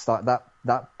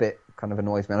that bit kind of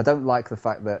annoys me. And I don't like the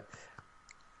fact that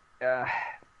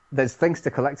there's things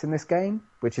to collect in this game,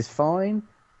 which is fine.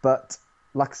 But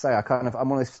like I say, I'm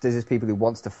one of those people who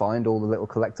wants to find all the little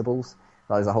collectibles.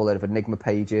 Like, there's a whole load of Enigma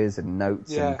pages and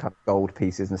notes and kind of gold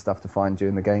pieces and stuff to find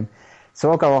during the game. So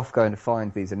I'll go off going to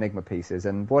find these Enigma pieces.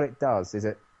 And what it does is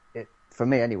it for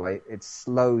me anyway, it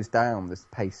slows down the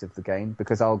pace of the game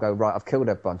because I'll go, right, I've killed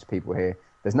a bunch of people here.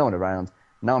 There's no one around.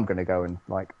 Now I'm going to go and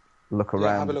look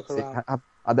around. Have a look around.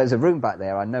 There's a room back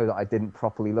there I know that I didn't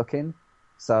properly look in.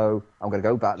 So I'm going to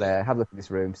go back there, have a look at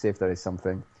this room, see if there is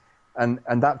something. And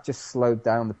that just slowed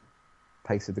down the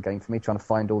pace of the game for me, trying to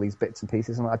find all these bits and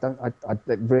pieces. And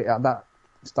that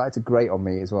started to grate on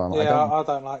me as well. Yeah, I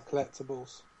don't like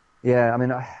collectibles. Yeah, I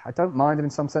mean, I don't mind them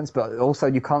in some sense, but also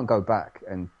you can't go back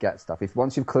and get stuff.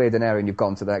 Once you've cleared an area and you've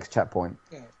gone to the next checkpoint,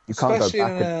 you can't go back.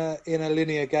 Especially in a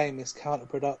linear game, it's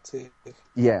counterproductive.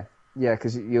 Yeah,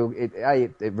 because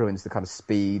it ruins the kind of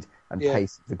speed and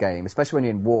pace of the game, especially when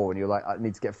you're in war and you're like, I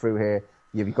need to get through here.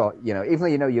 You've got,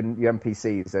 even though your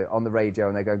NPCs are on the radio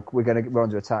and they go, we're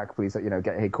under attack, please,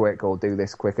 get here quick or do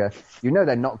this quicker.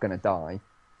 They're not going to die,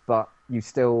 but you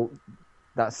still,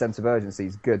 that sense of urgency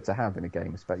is good to have in a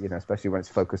game, especially when it's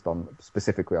focused on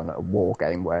specifically on a war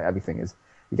game where everything is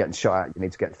you're getting shot at, you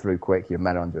need to get through quick, your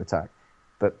men are under attack.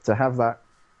 But to have that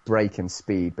break in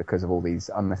speed because of all these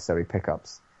unnecessary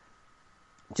pickups,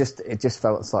 it just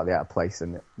felt slightly out of place,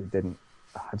 and it didn't.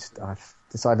 I've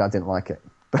decided I didn't like it.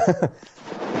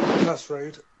 That's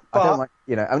rude. I don't like,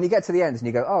 and when you get to the end and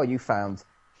you go, oh, you found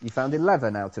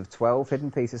 11 out of 12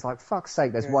 hidden pieces. Like, fuck's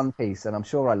sake, there's one piece, and I'm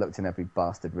sure I looked in every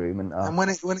bastard room. And when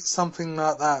it's something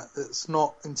like that that's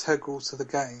not integral to the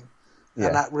game,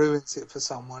 and that ruins it for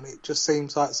someone, it just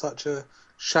seems like such a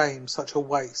shame, such a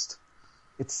waste.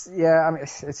 It's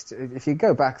if you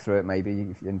go back through it,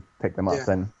 maybe and pick them up,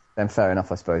 then fair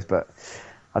enough, I suppose. But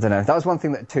I don't know. That was one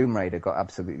thing that Tomb Raider got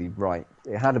absolutely right.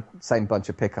 It had the same bunch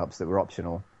of pickups that were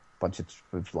optional, bunch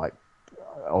of like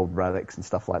old relics and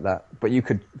stuff like that. But you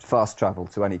could fast travel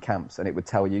to any camps, and it would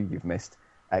tell you you've missed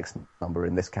X number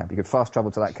in this camp. You could fast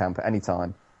travel to that camp at any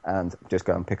time and just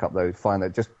go and pick up those, find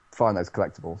those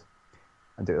collectibles,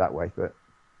 and do it that way. But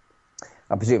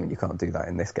I'm presuming you can't do that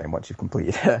in this game once you've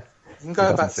completed it. You can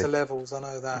go back to levels, I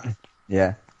know that.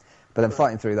 Yeah. But then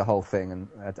fighting through the whole thing, and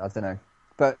I don't know.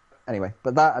 But anyway,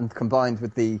 that and combined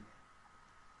with the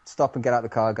stop and get out of the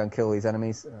car, go and kill these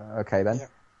enemies. Okay, then. Yeah.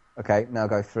 Okay, now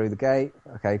go through the gate.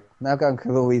 Okay, now go and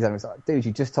kill all these enemies. Like, dude,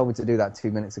 you just told me to do that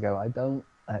 2 minutes ago. I don't.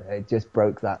 It just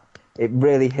broke that. It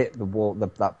really hit the wall,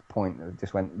 that point. It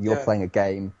just went, you're playing a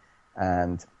game,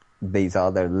 and these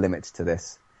are the limits to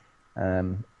this.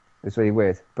 It was really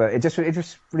weird. But it just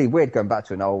really weird going back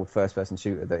to an old first-person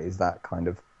shooter that is that kind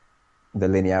of the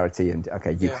linearity and,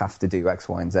 okay, you have to do X,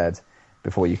 Y, and Z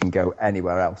before you can go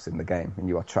anywhere else in the game, and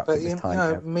you are trapped in this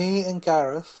time. Me and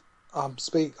Gareth, I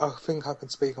think I can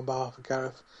speak on behalf of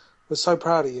Gareth, we're so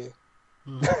proud of you.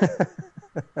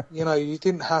 You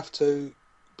didn't have to,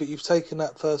 but you've taken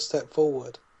that first step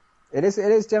forward. It is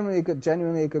genuinely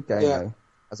a good game, though,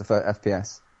 as a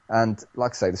FPS. And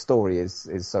like I say, the story is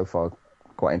so far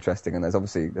quite interesting, and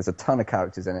there's a ton of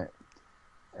characters in it.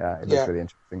 It looks really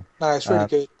interesting. No, it's really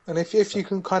good. And if you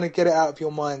can kind of get it out of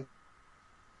your mind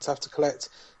to have to collect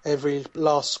every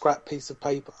last scrap piece of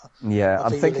paper. Yeah,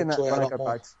 I'm thinking that when I go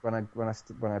back,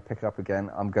 when I pick it up again,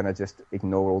 I'm gonna just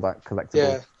ignore all that collectible.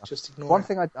 Yeah, just ignore. One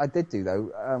thing I did do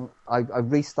though, I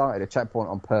restarted a checkpoint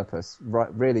on purpose,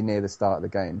 really near the start of the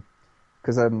game,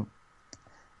 because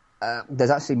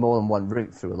there's actually more than one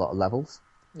route through a lot of levels.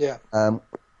 Yeah.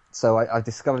 So I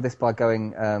discovered this by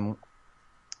going.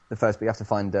 The first bit, you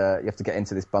have to get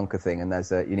into this bunker thing, and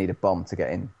you need a bomb to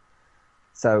get in.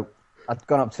 So I've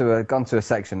gone to a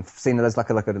section, seen there's like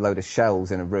a load of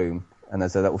shells in a room, and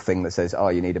there's a little thing that says, "Oh,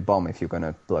 you need a bomb if you're going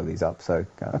to blow these up." So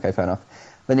okay, fair enough.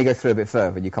 Then you go through a bit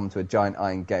further, and you come to a giant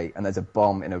iron gate, and there's a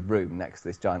bomb in a room next to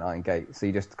this giant iron gate. So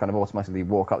you just kind of automatically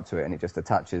walk up to it, and it just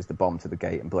attaches the bomb to the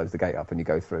gate and blows the gate up, and you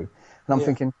go through. And I'm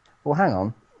thinking, well, hang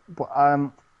on, but,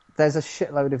 there's a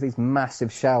shitload of these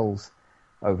massive shells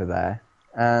over there.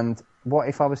 And what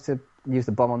if I was to use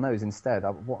the bomb on those instead?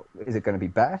 What is it going to be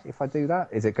better if I do that?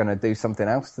 Is it going to do something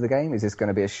else to the game? Is this going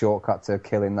to be a shortcut to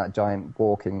killing that giant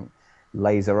walking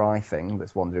laser eye thing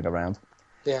that's wandering around?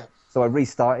 Yeah. So I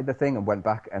restarted the thing and went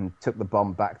back and took the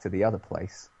bomb back to the other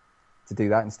place to do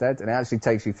that instead. And it actually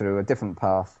takes you through a different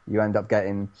path. You end up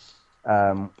getting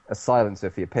a silencer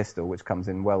for your pistol, which comes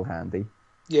in well handy.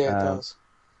 Yeah, it does.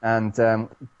 And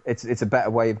it's a better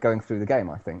way of going through the game,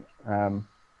 I think.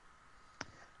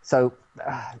 So,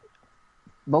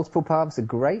 multiple paths are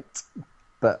great,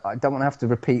 but I don't want to have to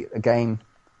repeat a game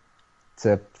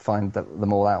to find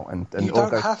them all out. And you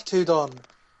don't have to, Don.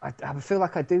 I feel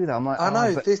like I do, though. I'm like, I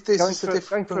know, this is a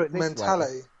different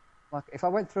mentality. Like, if I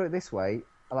went through it this way,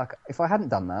 like, if I hadn't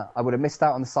done that, I would have missed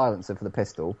out on the silencer for the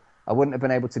pistol. I wouldn't have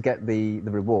been able to get the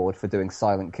reward for doing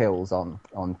silent kills on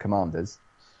commanders,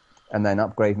 and then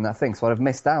upgrading that thing. So I'd have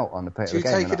missed out on the game. Do you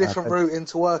take a different route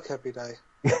into work every day?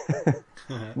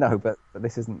 No, but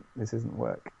this isn't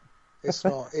work. It's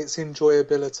not. It's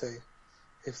enjoyability,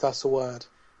 if that's a word.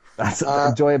 That's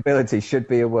enjoyability should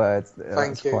be a word.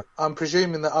 Thank you. I'm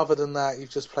presuming that other than that, you've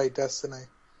just played Destiny.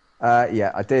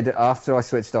 Yeah, I did. After I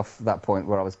switched off that point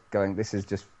where I was going, this is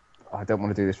just, I don't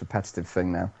want to do this repetitive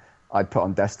thing now. I put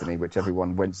on Destiny, which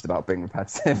everyone winced about being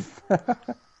repetitive.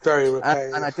 Very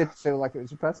repetitive. And I did feel like it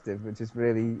was repetitive, which is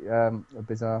really a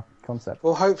bizarre concept.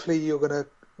 Well, hopefully you're going to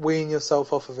wean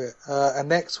yourself off of it. And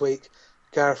next week,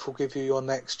 Gareth will give you your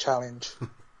next challenge.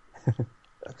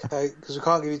 Okay? Because we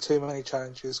can't give you too many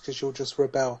challenges because you'll just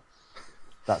rebel.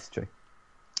 That's true.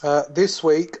 This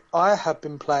week, I have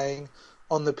been playing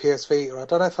on the PS Vita. I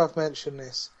don't know if I've mentioned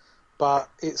this, but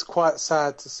it's quite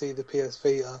sad to see the PS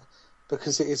Vita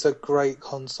because it is a great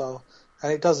console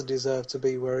and it doesn't deserve to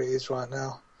be where it is right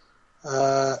now.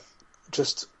 I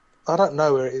don't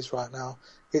know where it is right now.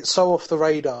 It's so off the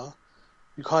radar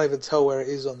you can't even tell where it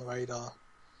is on the radar.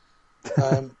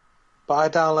 But I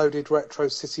downloaded Retro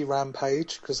City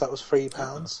Rampage because that was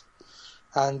 £3,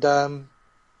 and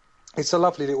it's a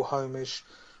lovely little homage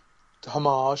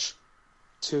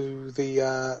to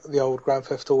the old Grand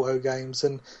Theft Auto games,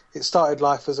 and it started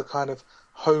life as a kind of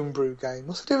homebrew game.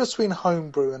 What's the difference between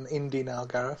homebrew and indie now,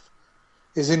 Gareth?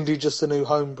 Is indie just a new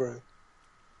homebrew?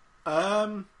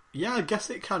 Yeah, I guess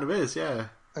it kind of is, yeah.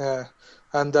 Yeah,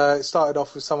 and it started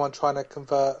off with someone trying to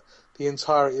convert the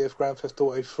entirety of Grand Theft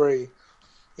Auto 3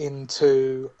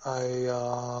 into a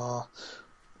I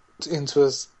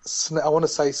want to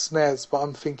say SNES, but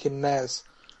I'm thinking NES.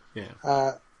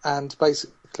 Yeah. And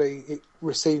basically it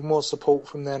received more support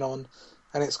from then on,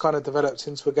 and it's kind of developed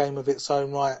into a game of its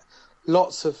own right.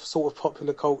 Lots of sort of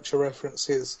popular culture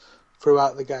references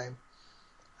throughout the game.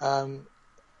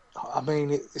 I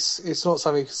mean, it's not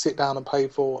something you can sit down and play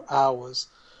for hours.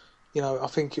 You know, I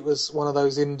think it was one of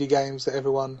those indie games that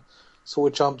everyone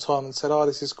sort of jumped on and said, "Oh,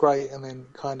 this is great," and then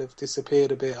kind of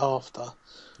disappeared a bit after.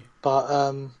 Yeah.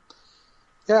 But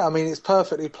yeah, I mean, it's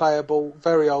perfectly playable,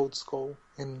 very old school.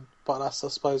 But I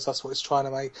suppose that's what it's trying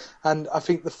to make. And I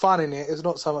think the fun in it is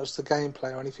not so much the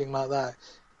gameplay or anything like that.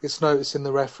 It's noticing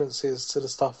the references to the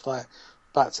stuff like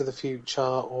Back to the Future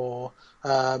or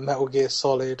Metal Gear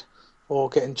Solid, or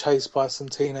getting chased by some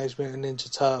Teenage Mutant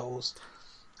Ninja Turtles.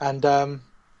 And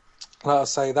like I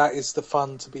say, that is the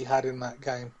fun to be had in that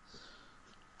game.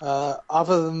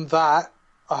 Other than that,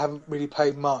 I haven't really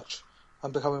played much.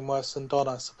 I'm becoming worse than Don,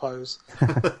 I suppose.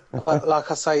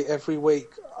 Like I say, every week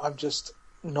I'm just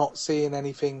not seeing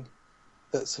anything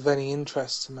that's of any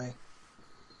interest to me.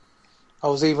 I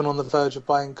was even on the verge of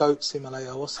buying Goat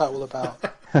Simulator. What's that all about?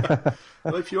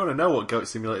 Well, if you want to know what Goat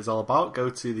Simulator is all about, go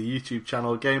to the YouTube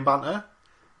channel Game Banter.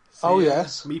 See,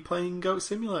 yes. Me playing Goat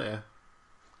Simulator.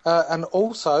 And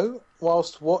also,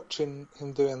 whilst watching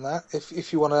him doing that,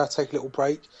 if you want to take a little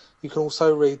break, you can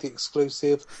also read the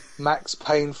exclusive Max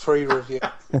Payne 3 review,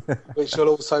 which you'll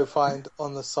also find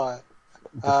on the site.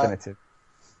 Definitive.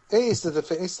 It's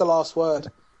the last word.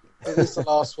 It is the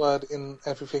last word in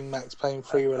everything Max Payne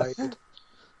 3 related.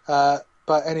 But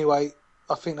anyway,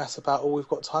 I think that's about all we've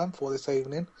got time for this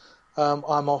evening.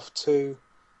 I'm off to...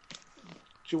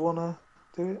 Do you want to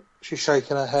do it? She's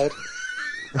shaking her head.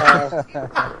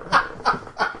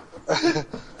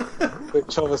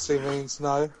 Which obviously means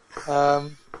no.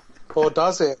 Or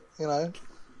does it? You know.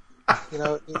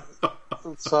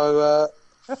 So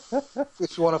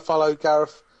if you want to follow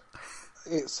Gareth,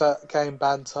 it's at Game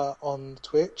Banter on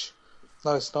Twitch.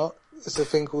 No, it's not. It's a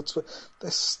thing called Twit.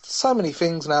 There's so many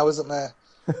things now, isn't there?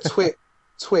 Twit.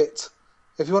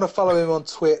 If you want to follow him on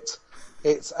Twit,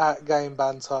 it's at Game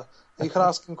Banter. You can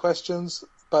ask him questions,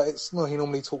 but he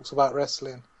normally talks about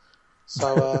wrestling.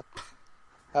 So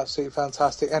absolutely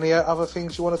fantastic. Any other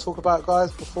things you want to talk about,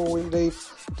 guys, before we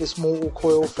leave this mortal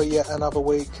coil for yet another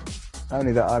week?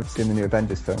 Only that I've seen the new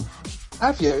Avengers film.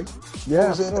 Have you? Yeah. What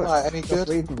was it like? Any good?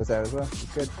 Whedon was there as well. It's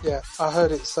good. Yeah, I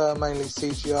heard it's mainly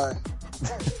CGI.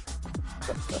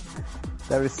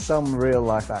 There is some real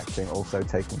life acting also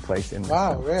taking place in this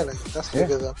Wow, film. really? That's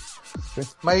good of them. True.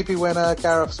 Maybe when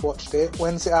Gareth's watched it.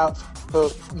 When's it out for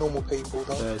normal people,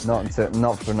 though?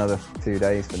 Not for another 2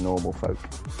 days for normal folk.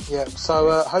 Yeah,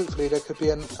 so hopefully there could be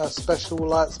a special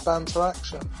Lights Banter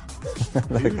action.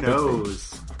 Who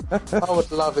knows? I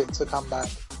would love it to come back.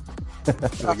 I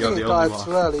think it died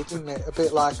too early, didn't it? A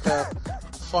bit like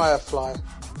Firefly.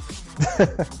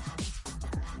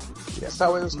 Yeah. Is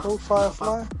that what it was called,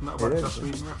 Firefly? Not about Joss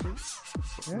Whedon reference?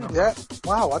 Yeah.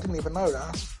 Wow, I didn't even know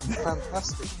that. That's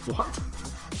fantastic. What?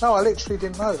 No, I literally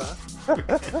didn't know that.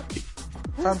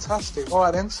 Fantastic.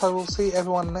 Alright then, so we'll see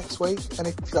everyone next week. And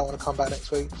if you don't want to come back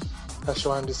next week, that's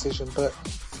your own decision. But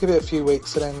give it a few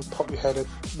weeks and then pop your head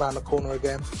around the corner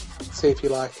again. See if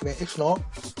you're liking it. If not,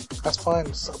 that's fine.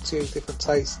 It's up to you. Different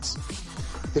tastes.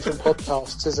 Different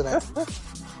podcasts, isn't it?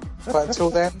 But until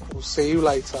then, we'll see you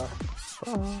later.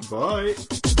 Bye.